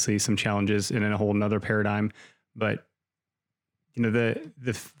obviously some challenges in a whole nother paradigm. But,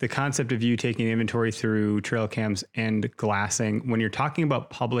 the concept of you taking inventory through trail cams and glassing, when you're talking about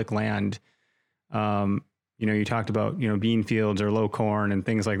public land, you talked about, bean fields or low corn and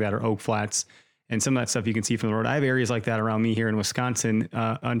things like that, or oak flats. And some of that stuff you can see from the road. I have areas like that around me here in Wisconsin.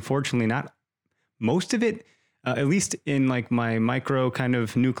 Unfortunately, not most of it, at least in like my micro kind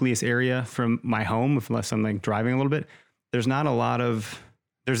of nucleus area from my home, unless I'm like driving a little bit, there's not a lot of,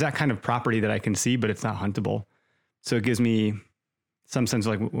 there's that kind of property that I can see, but it's not huntable. So it gives me some sense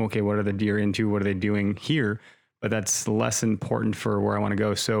of like, okay, what are the deer into? What are they doing here? But that's less important for where I want to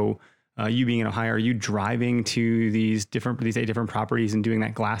go. So you being in Ohio, are you driving to these 8 different properties and doing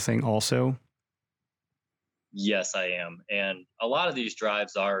that glassing also? Yes, I am. And a lot of these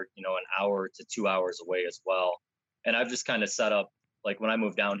drives are, an hour to 2 hours away as well. And I've just kind of set up, like when I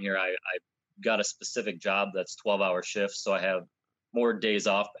moved down here, I got a specific job that's 12-hour shifts. So I have more days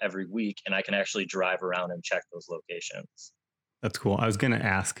off every week and I can actually drive around and check those locations. That's cool. I was going to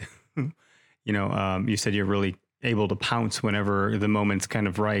ask, you said you're really able to pounce whenever the moment's kind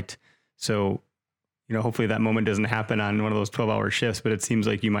of right. So, hopefully that moment doesn't happen on one of those 12-hour shifts, but it seems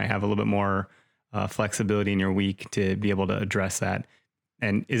like you might have a little bit more flexibility in your week to be able to address that.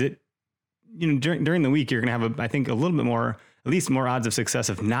 And is it, during the week, you're going to have, I think, a little bit more, at least more odds of success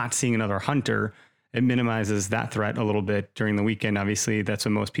of not seeing another hunter. It minimizes that threat a little bit during the weekend. Obviously, that's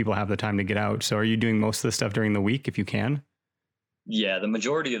when most people have the time to get out. So are you doing most of the stuff during the week if you can? Yeah, the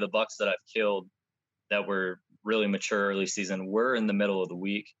majority of the bucks that I've killed that were really mature early season were in the middle of the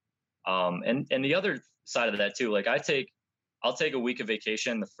week. And the other side of that too, like I'll take a week of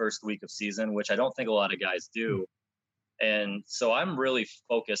vacation the first week of season, which I don't think a lot of guys do. And so I'm really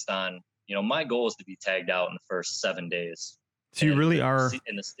focused on, my goal is to be tagged out in the first 7 days. So you really are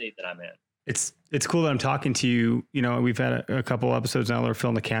in the state that I'm in. It's cool that I'm talking to you. We've had a couple episodes now that we're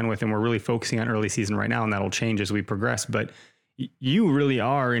filling the can with, and we're really focusing on early season right now, and that'll change as we progress. But you really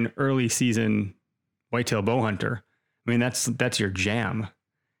are an early season whitetail bow hunter. I mean, that's your jam,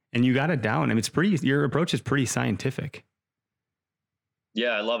 and you got it down. I mean, your approach is pretty scientific.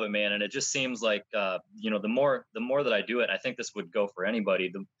 Yeah, I love it, man. And it just seems like, the more that I do it, I think this would go for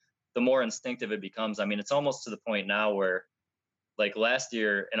anybody, the more instinctive it becomes. I mean, it's almost to the point now where, like last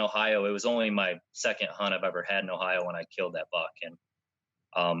year in Ohio, it was only my second hunt I've ever had in Ohio when I killed that buck. And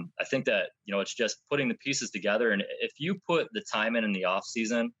I think that, it's just putting the pieces together. And if you put the time in the off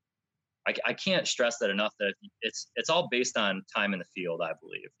season, I can't stress that enough, that it's all based on time in the field, I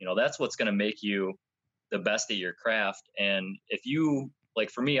believe. That's what's going to make you the best at your craft. And if you,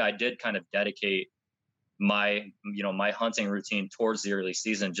 like for me, I did kind of dedicate my hunting routine towards the early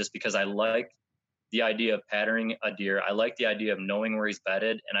season, just because I like the idea of patterning a deer. I like the idea of knowing where he's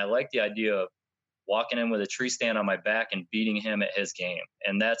bedded. And I like the idea of walking in with a tree stand on my back and beating him at his game.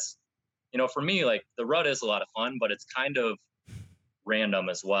 And that's, for me, like the rut is a lot of fun, but it's kind of random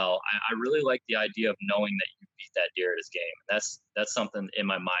as well. I really like the idea of knowing that you beat that deer at his game. That's something in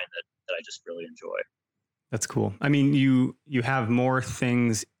my mind that I just really enjoy. That's cool. I mean, you have more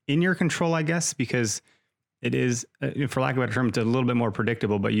things in your control, I guess, because it is, for lack of a better term, it's a little bit more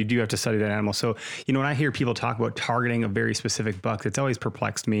predictable, but you do have to study that animal. So, when I hear people talk about targeting a very specific buck, it's always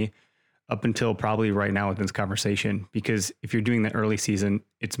perplexed me up until probably right now within this conversation, because if you're doing the early season,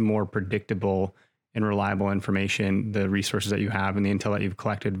 it's more predictable and reliable information, the resources that you have and the intel that you've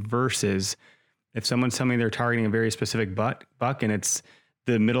collected, versus if someone's telling me they're targeting a very specific buck and it's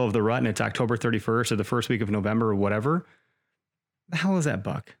the middle of the rut and it's October 31st or the first week of November or whatever, the hell is that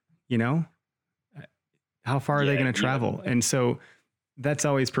buck? How far are they going to travel? And so that's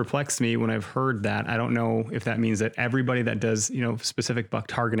always perplexed me when I've heard that. I don't know if that means that everybody that does, specific buck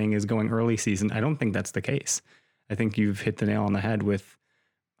targeting is going early season. I don't think that's the case. I think you've hit the nail on the head with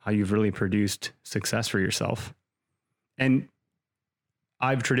how you've really produced success for yourself. And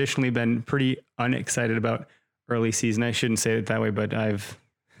I've traditionally been pretty unexcited about early season. I shouldn't say it that way, but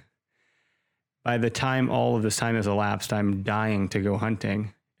by the time all of this time has elapsed, I'm dying to go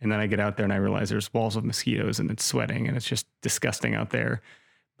hunting. And then I get out there and I realize there's walls of mosquitoes and it's sweating and it's just disgusting out there.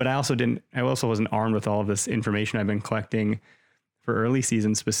 But I also wasn't armed with all of this information I've been collecting for early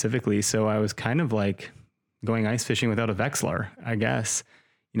season specifically. So I was kind of like going ice fishing without a Vexilar, I guess,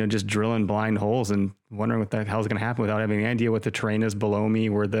 just drilling blind holes and wondering what the hell is going to happen without having any idea what the terrain is below me,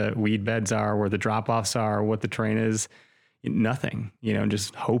 where the weed beds are, where the drop offs are, what the terrain is. Nothing,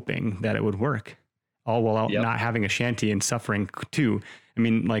 just hoping that it would work, all while not having a shanty and suffering too. I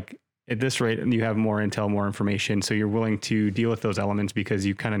mean, like at this rate, you have more intel, more information. So you're willing to deal with those elements because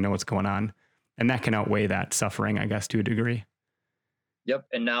you kind of know what's going on, and that can outweigh that suffering, I guess, to a degree. Yep.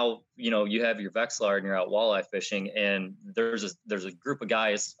 And now, you have your Vexilar and you're out walleye fishing, and there's a group of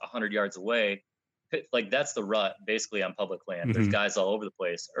guys 100 yards away. Like that's the rut basically on public land. Mm-hmm. There's guys all over the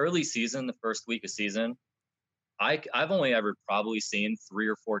place. Early season, the first week of season, I've only ever probably seen 3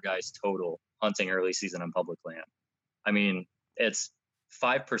 or 4 guys total hunting early season on public land. I mean, it's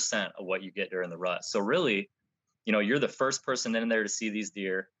 5% of what you get during the rut. So really, you're the first person in there to see these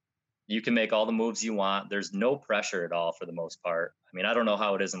deer. You can make all the moves you want. There's no pressure at all for the most part. I mean, I don't know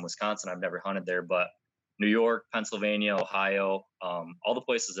how it is in Wisconsin. I've never hunted there, but New York, Pennsylvania, Ohio, all the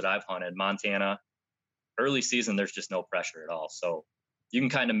places that I've hunted, Montana, early season, there's just no pressure at all. So you can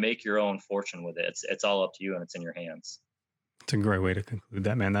kind of make your own fortune with it. It's all up to you and it's in your hands. It's a great way to conclude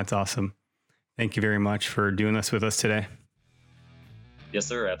that, man. That's awesome. Thank you very much for doing this with us today. Yes,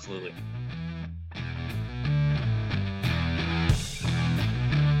 sir. Absolutely.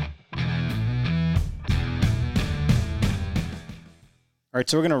 All right,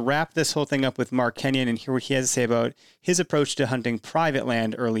 so we're going to wrap this whole thing up with Mark Kenyon and hear what he has to say about his approach to hunting private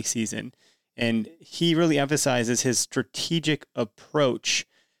land early season. And he really emphasizes his strategic approach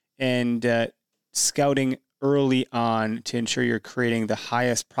and scouting early on to ensure you're creating the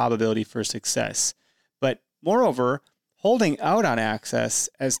highest probability for success. But moreover, holding out on access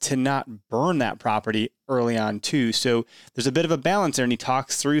as to not burn that property early on too. So there's a bit of a balance there, and he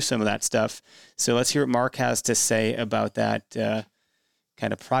talks through some of that stuff. So let's hear what Mark has to say about that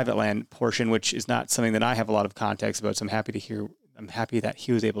kind of private land portion, which is not something that I have a lot of context about. So I'm happy that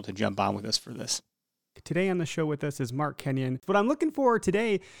he was able to jump on with us for this. Today on the show with us is Mark Kenyon. What I'm looking for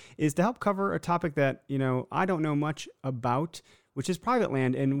today is to help cover a topic that, I don't know much about, which is private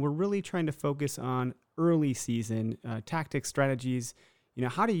land. And we're really trying to focus on early season tactics, strategies.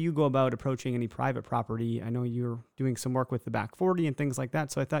 How do you go about approaching any private property? I know you're doing some work with the Back 40 and things like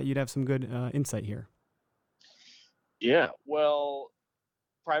that. So I thought you'd have some good insight here. Yeah, well,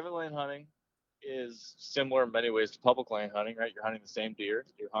 private land hunting is similar in many ways to public land hunting, right? You're hunting the same deer.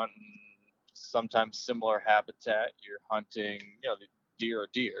 You're hunting sometimes similar habitat. You're hunting, the deer are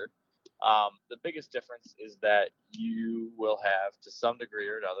deer. The biggest difference is that you will have, to some degree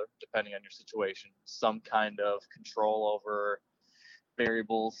or another, depending on your situation, some kind of control over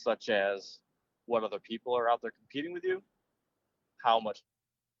variables such as what other people are out there competing with you, how much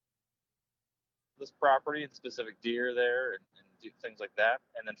this property and specific deer there, and things like that.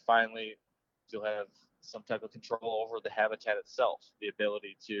 And then finally, you'll have some type of control over the habitat itself, the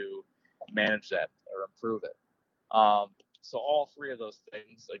ability to manage that or improve it. So all 3 of those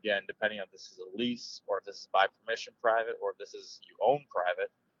things, again, depending on if this is a lease or if this is by permission private or if this is you own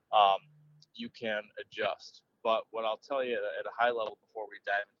private, you can adjust. But what I'll tell you at a high level before we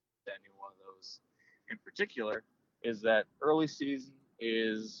dive into any one of those in particular is that early season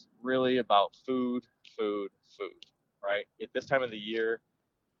is really about food, right? At this time of the year,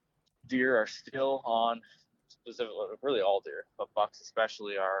 deer are still on, specifically, really all deer, but bucks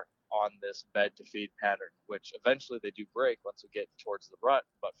especially, are on this bed to feed pattern, which eventually they do break once we get towards the rut.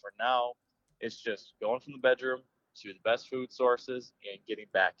 But for now, it's just going from the bedroom to the best food sources and getting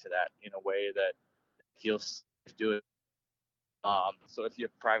back to that in a way that feels safe to do it. So if you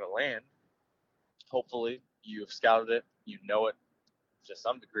have private land, hopefully you've scouted it, you know it to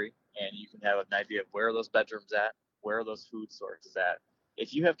some degree, and you can have an idea of where those bedrooms at, where those food sources at.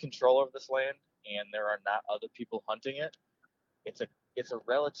 If you have control over this land and there are not other people hunting it, it's a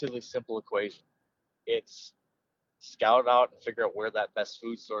relatively simple equation. It's scout out and figure out where that best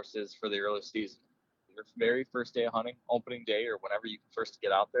food source is for the early season. Your very first day of hunting, opening day, or whenever you can first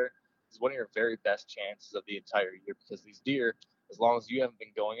get out there, is one of your very best chances of the entire year, because these deer, as long as you haven't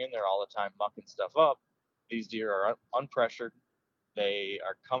been going in there all the time mucking stuff up, these deer are unpressured. They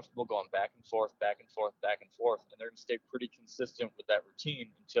are comfortable going back and forth, and they're going to stay pretty consistent with that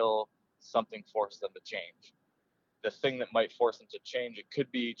routine until something forces them to change. The thing that might force them to change, it could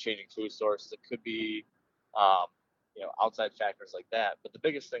be changing food sources, it could be outside factors like that. But the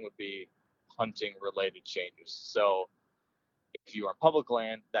biggest thing would be hunting related changes. So if you are on public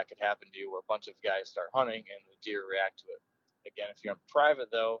land, that could happen to you where a bunch of guys start hunting and the deer react to it. Again, if you're on private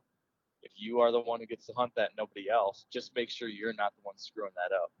though, if you are the one who gets to hunt that, nobody else, just make sure you're not the one screwing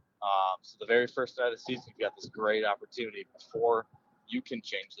that up. So the very first night of the season, you've got this great opportunity before you can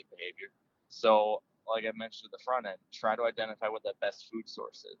change the behavior. So like I mentioned at the front end, try to identify what that best food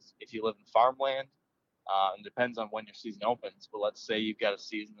source is. If you live in farmland, it depends on when your season opens, but let's say you've got a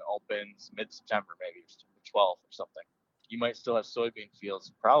season that opens mid-September, maybe September 12th or something. You might still have soybean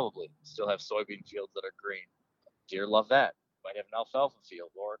fields, probably still have soybean fields that are green. Deer love that. You might have an alfalfa field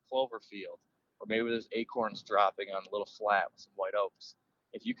or a clover field, or maybe there's acorns dropping on a little flat with some white oaks.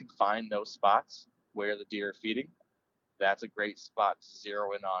 If you can find those spots where the deer are feeding, that's a great spot to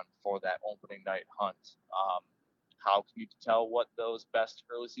zero in on for that opening night hunt. How can you tell what those best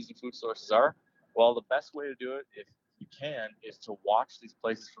early season food sources are? Well, the best way to do it, if you can, is to watch these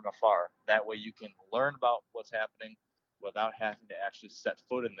places from afar. That way you can learn about what's happening without having to actually set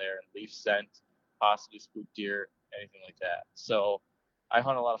foot in there and leave scent, possibly spook deer, anything like that. So I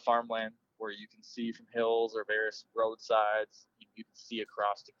hunt a lot of farmland where you can see from hills or various roadsides. You can see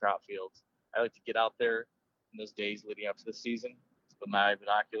across the crop fields. I like to get out there in those days leading up to the season with my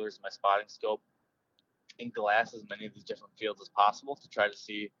binoculars, my spotting scope, and glass as many of these different fields as possible to try to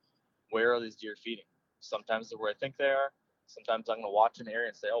see where are these deer feeding. Sometimes they're where I think they are. Sometimes I'm going to watch an area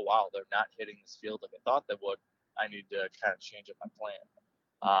and say, oh, wow, they're not hitting this field like I thought they would. I need to kind of change up my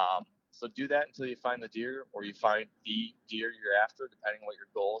plan. So do that until you find the deer or you find the deer you're after, depending on what your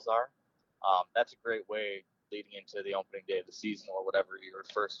goals are. That's a great way leading into the opening day of the season or whatever your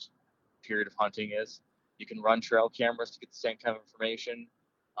first period of hunting is. You can run trail cameras to get the same kind of information.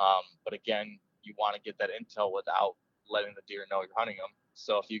 But again, you want to get that intel without letting the deer know you're hunting them.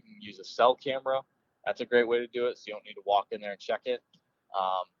 So if you can use a cell camera, that's a great way to do it. So you don't need to walk in there and check it.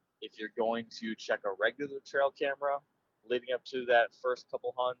 If you're going to check a regular trail camera leading up to that first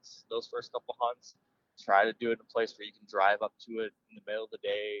couple hunts, try to do it in a place where you can drive up to it in the middle of the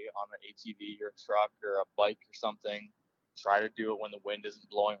day on an ATV or a truck or a bike or something. Try to do it when the wind isn't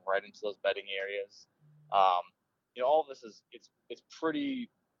blowing right into those bedding areas. All of this it's pretty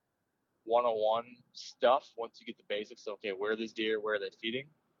 101 stuff once you get the basics. Okay, where are these deer? Where are they feeding?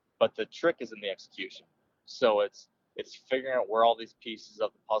 But the trick is in the execution. So it's figuring out where all these pieces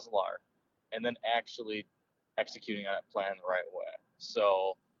of the puzzle are, and then actually executing on that plan the right way.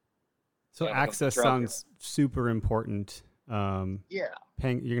 So access sounds super important. Yeah.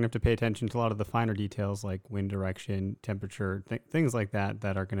 You're gonna have to pay attention to a lot of the finer details like wind direction, temperature, things like that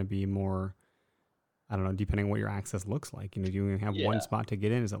are going to be more, I don't know, depending on what your access looks like. Do you have one spot to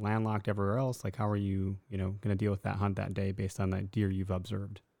get in? Is it landlocked everywhere else? Like, how are you, going to deal with that hunt that day based on that deer you've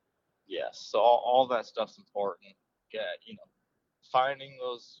observed? Yes. So all that stuff's important. Yeah. Finding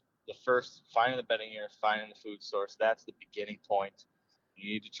finding the bedding area, finding the food source, that's the beginning point.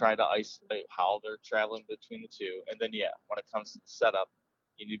 You need to try to isolate how they're traveling between the two. And then, when it comes to the setup,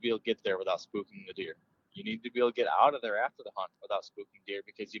 you need to be able to get there without spooking the deer. You need to be able to get out of there after the hunt without spooking deer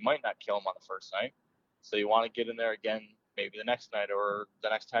because you might not kill them on the first night. So you want to get in there again, maybe the next night or the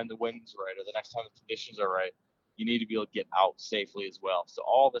next time the wind's right or the next time the conditions are right. You need to be able to get out safely as well. So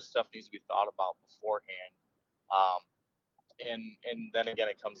all this stuff needs to be thought about beforehand. And then again,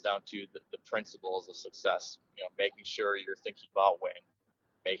 it comes down to the principles of success. Making sure you're thinking about wind,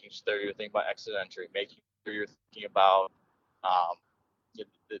 making sure you're thinking about exit entry, making sure you're thinking about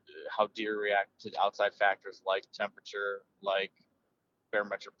how deer react to outside factors like temperature, like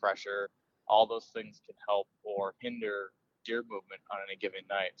barometric pressure. All those things can help or hinder deer movement on any given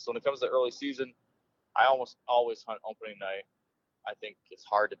night. So when it comes to early season, I almost always hunt opening night. I think it's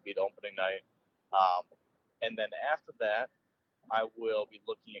hard to beat opening night. And then after that, I will be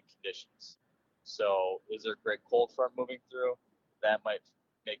looking at conditions. So is there a great cold front moving through? That might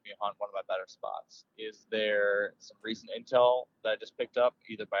make me hunt one of my better spots. Is there some recent intel that I just picked up,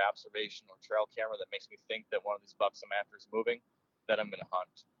 either by observation or trail camera, that makes me think that one of these bucks I'm after is moving? That I'm going to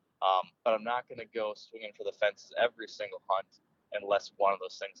hunt. But I'm not going to go swinging for the fences every single hunt unless one of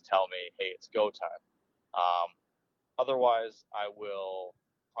those things tell me, hey, it's go time. Otherwise, I will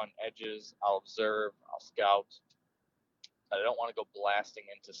hunt edges, I'll observe, I'll scout. I don't want to go blasting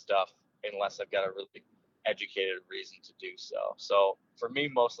into stuff unless I've got a really educated reason to do so. So for me,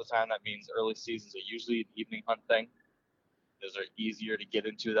 most of the time, that means early seasons are usually an evening hunt thing. Those are easier to get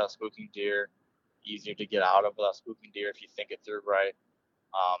into without spooking deer, easier to get out of without spooking deer if you think it through right.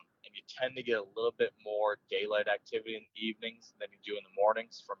 And you tend to get a little bit more daylight activity in the evenings than you do in the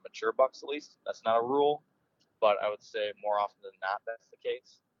mornings from mature bucks, at least. That's not a rule, but I would say more often than not, that's the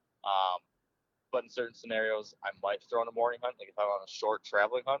case. But in certain scenarios, I might throw in a morning hunt. Like if I'm on a short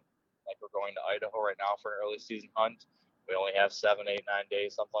traveling hunt, like we're going to Idaho right now for an early season hunt. We only have 7, 8, 9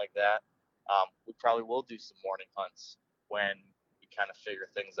 days, something like that. We probably will do some morning hunts when we kind of figure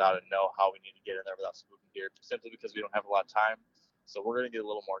things out and know how we need to get in there without spooking deer, simply because we don't have a lot of time. So we're going to get a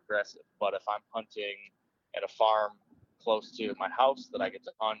little more aggressive. But if I'm hunting at a farm close to my house that I get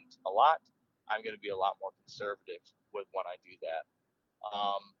to hunt a lot, I'm going to be a lot more conservative with when I do that.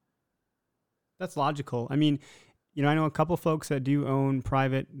 That's logical. I mean, I know a couple folks that do own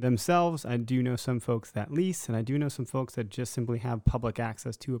private themselves. I do know some folks that lease, and I do know some folks that just simply have public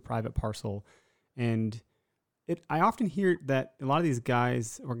access to a private parcel. And I often hear that a lot of these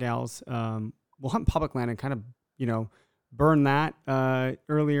guys or gals will hunt public land and kind of, burn that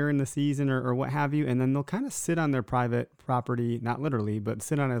earlier in the season or what have you, and then they'll kind of sit on their private property, not literally, but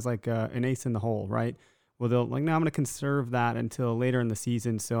sit on it as like an ace in the hole, right? Well, they'll like, no, I'm going to conserve that until later in the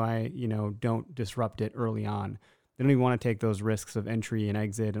season so I, don't disrupt it early on. They don't even want to take those risks of entry and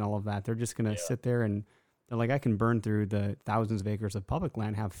exit and all of that. They're just going to sit there and they're like, I can burn through the thousands of acres of public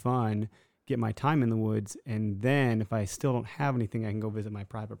land, have fun, get my time in the woods, and then if I still don't have anything, I can go visit my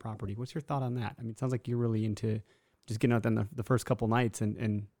private property. What's your thought on that? I mean, it sounds like you're really into just getting out there the first couple nights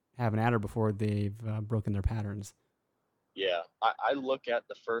and having at her before they've broken their patterns. Yeah, I look at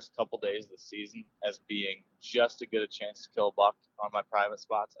the first couple days of the season as being just as good a chance to kill a buck on my private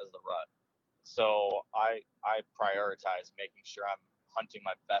spots as the rut. So I prioritize making sure I'm hunting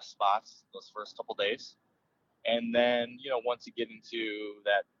my best spots those first couple days. And then, once you get into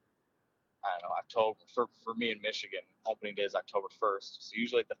that, I don't know, October, for me in Michigan, opening day is October 1st. So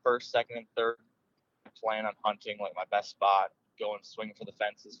usually the 1st, 2nd, and 3rd, I plan on hunting like my best spot, going swinging for the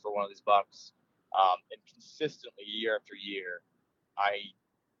fences for one of these bucks. And consistently year after year,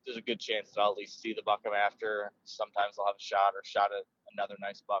 there's a good chance that I'll at least see the buck I'm after. Sometimes I'll have a shot at another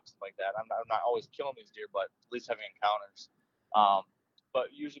nice buck, something like that. I'm not always killing these deer, but at least having encounters. But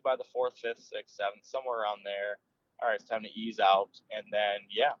usually by the 4th, 5th, 6th, 7th, somewhere around there, all right, it's time to ease out. And then,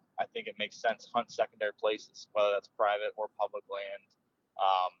 yeah, I think it makes sense to hunt secondary places, whether that's private or public land,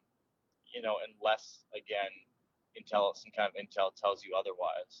 unless, again, some kind of intel tells you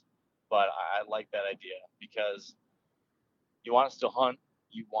otherwise. But I like that idea because you want to still hunt.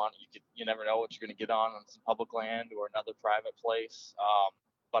 You never know what you're going to get on some public land or another private place.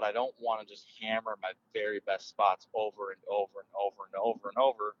 But I don't want to just hammer my very best spots over and over and over and over and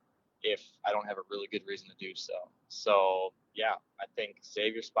over if I don't have a really good reason to do so. So, yeah, I think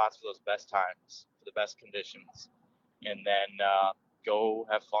save your spots for those best times, for the best conditions, and then go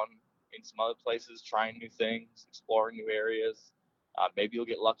have fun in some other places, trying new things, exploring new areas. Maybe you'll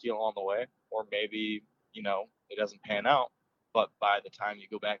get lucky along the way, or maybe, it doesn't pan out. But by the time you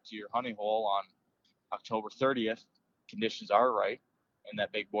go back to your hunting hole on October 30th, conditions are right, and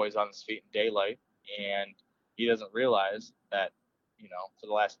that big boy's on his feet in daylight, and he doesn't realize that, for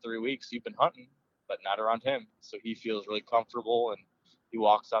the last 3 weeks you've been hunting, but not around him. So he feels really comfortable, and he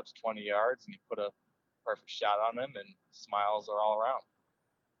walks up to 20 yards, and you put a perfect shot on him, and smiles are all around.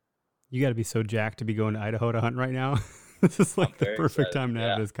 You got to be so jacked to be going to Idaho to hunt right now. This is like the perfect time to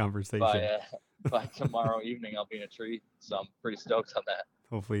have this conversation. By tomorrow evening, I'll be in a tree, so I'm pretty stoked on that.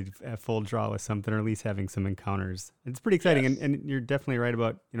 Hopefully at full draw with something, or at least having some encounters. It's pretty exciting, yes. and you're definitely right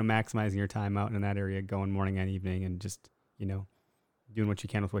about maximizing your time out in that area, going morning and evening, and just doing what you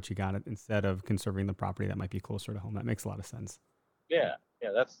can with what you got instead of conserving the property that might be closer to home. That makes a lot of sense. Yeah,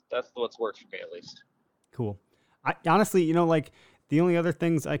 that's what's worked for me at least. Cool. I honestly, the only other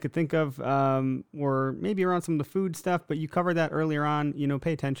things I could think of were maybe around some of the food stuff, but you covered that earlier on.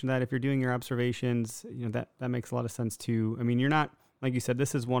 Pay attention to that if you're doing your observations. That makes a lot of sense too. I mean, you're not, like you said,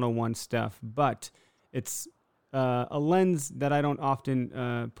 this is 101 stuff, but it's a lens that I don't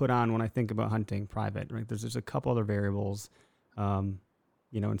often put on when I think about hunting private, right? There's a couple other variables, and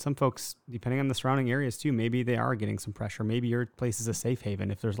some folks, depending on the surrounding areas too, maybe they are getting some pressure. Maybe your place is a safe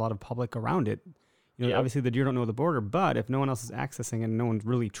haven if there's a lot of public around it. Obviously the deer don't know the border, but if no one else is accessing and no one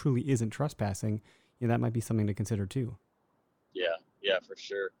really truly isn't trespassing, that might be something to consider too. Yeah, for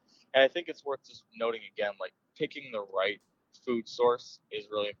sure. And I think it's worth just noting again, like picking the right food source is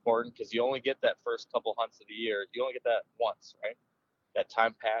really important, because you only get that first couple hunts of the year. You only get that once, right? That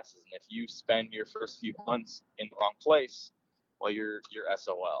time passes, and if you spend your first few hunts in the wrong place, well, you're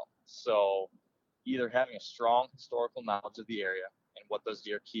SOL. So either having a strong historical knowledge of the area and what those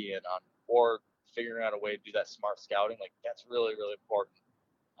deer key in on, or figuring out a way to do that smart scouting, like that's really, really important.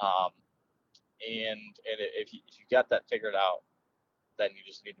 And if you got that figured out, then you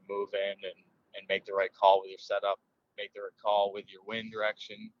just need to move in and make the right call with your setup, make the right call with your wind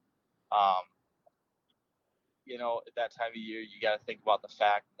direction. At that time of year, you got to think about the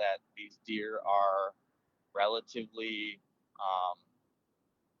fact that these deer are relatively,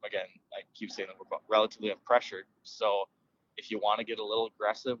 again, I keep saying that we're relatively unpressured. So if you want to get a little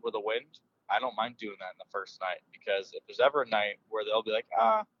aggressive with the wind, I don't mind doing that in the first night, because if there's ever a night where they'll be like,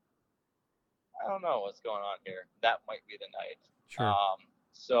 I don't know what's going on here, that might be the night. Sure.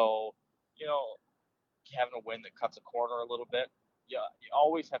 So, having a wind that cuts a corner a little bit, you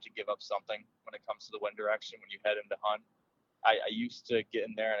always have to give up something when it comes to the wind direction when you head into hunt. I used to get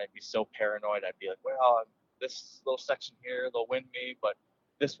in there and I'd be so paranoid. I'd be like, well, this little section here, they'll wind me, but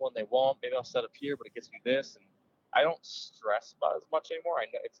this one they won't. Maybe I'll set up here, but it gets me this. And I don't stress about it as much anymore. I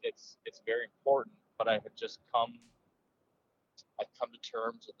know it's very important, but I've come to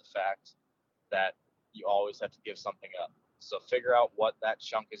terms with the fact that you always have to give something up. So figure out what that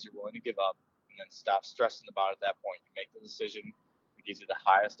chunk is you're willing to give up, and then stop stressing about it at that point. You make the decision. It gives you the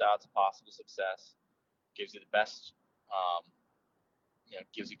highest odds of possible success. Gives you the best,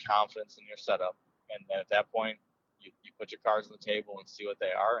 gives you confidence in your setup. And then at that point, you put your cards on the table and see what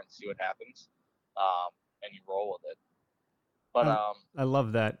they are and see what happens, and you roll with it. But I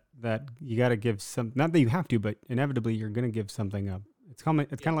love that you got to give some, not that you have to, but inevitably you're going to give something up. It's kind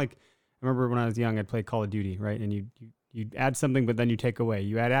of like, I remember when I was young, I'd play Call of Duty, right? And you add something, but then you take away.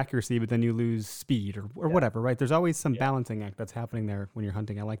 You add accuracy, but then you lose speed or whatever, right? There's always some balancing act that's happening there when you're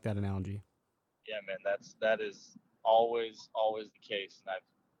hunting. I like that analogy. Yeah, man, that is always the case, and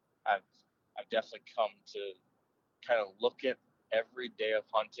I've definitely come to kind of look at every day of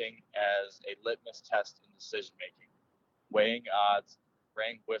hunting as a litmus test in decision making, weighing odds,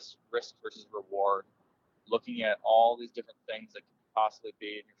 weighing risk versus reward, looking at all these different things that could possibly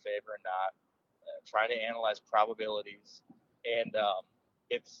be in your favor or not, trying to analyze probabilities, and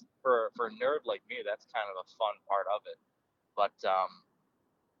it's for a nerd like me, that's kind of a fun part of it. But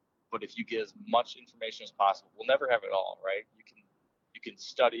if you get as much information as possible, we'll never have it all, right? You can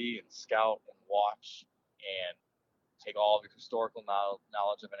study and scout and watch and take all of your historical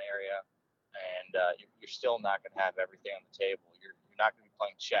knowledge of an area, and you're still not going to have everything on the table. You're not going to be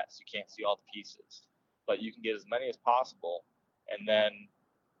playing chess. You can't see all the pieces, but you can get as many as possible, and then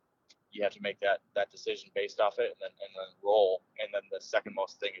you have to make that decision based off it, and then roll. And then the second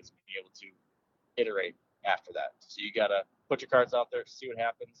most thing is being able to iterate after that. So you got to put your cards out there, see what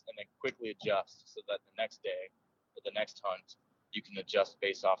happens, and then quickly adjust so that the next day or the next hunt, you can adjust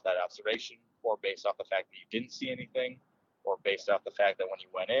based off that observation, or based off the fact that you didn't see anything, or based off the fact that when you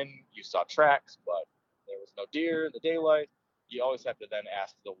went in, you saw tracks, but there was no deer in the daylight. You always have to then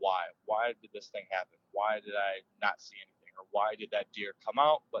ask the why. Why did this thing happen? Why did I not see anything? Or why did that deer come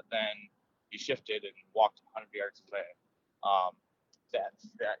out, but then he shifted and walked 100 yards away? That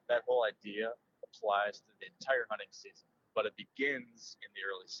whole idea applies to the entire hunting season, but it begins in the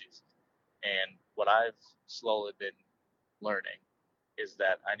early season. And what I've slowly been learning is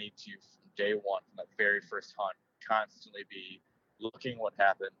that I need to, from day one, from that very first hunt, constantly be looking what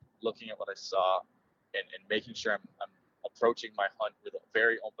happened, looking at what I saw, and making sure I'm approaching my hunt with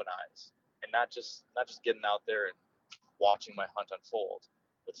very open eyes, and not just getting out there and watching my hunt unfold,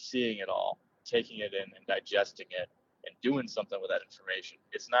 but seeing it all, taking it in and digesting it, and doing something with that information.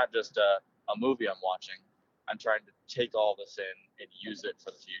 It's not just a movie I'm watching. I'm trying to take all this in and use it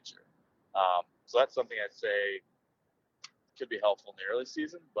for the future. So that's something I'd say could be helpful in the early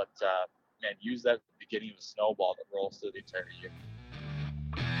season, but use that at the beginning of a snowball that rolls through the entire year.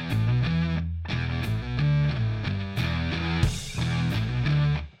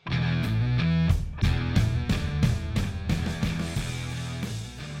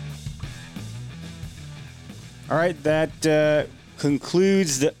 All right, that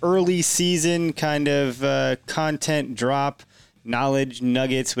concludes the early season kind of content drop, knowledge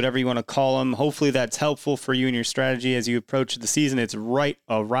nuggets, whatever you want to call them. Hopefully that's helpful for you and your strategy as you approach the season. It's right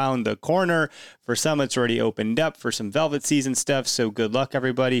around the corner. For some, it's already opened up for some velvet season stuff. So good luck,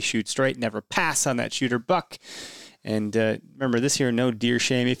 everybody. Shoot straight, never pass on that shooter buck. And remember this here, no deer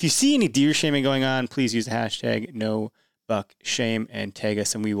shame. If you see any deer shaming going on, please use the hashtag #NoBuckShame and tag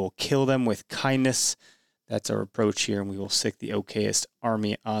us, and we will kill them with kindness. That's our approach here, and we will sick the okayest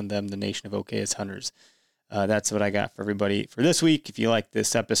army on them, the nation of okayest hunters. That's what I got for everybody for this week. If you like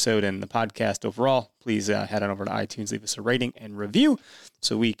this episode and the podcast overall, please head on over to iTunes, leave us a rating and review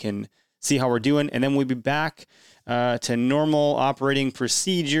so we can see how we're doing. And then we'll be back to normal operating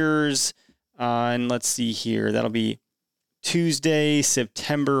procedures on, let's see here, that'll be Tuesday,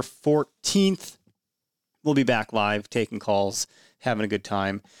 September 14th. We'll be back live, taking calls, having a good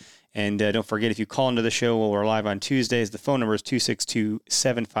time. And don't forget, if you call into the show while we're live on Tuesdays, the phone number is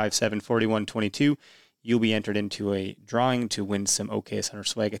 262-757-4122. You'll be entered into a drawing to win some okayest hunter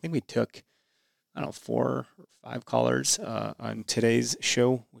swag. I think we took, 4 or 5 callers on today's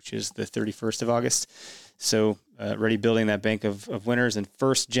show, which is the 31st of August. So already building that bank of winners. And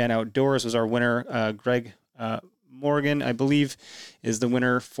First Gen Outdoors was our winner. Greg Morgan, I believe, is the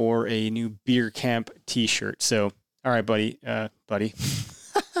winner for a new Beer Camp t-shirt. So, all right, buddy.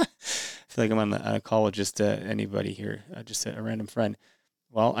 feel like I'm on a call with just anybody here, just a random friend.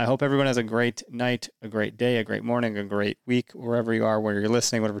 Well, I hope everyone has a great night, a great day, a great morning, a great week, wherever you are, where you're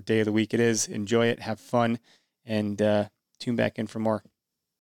listening, whatever day of the week it is. Enjoy it, have fun, and tune back in for more.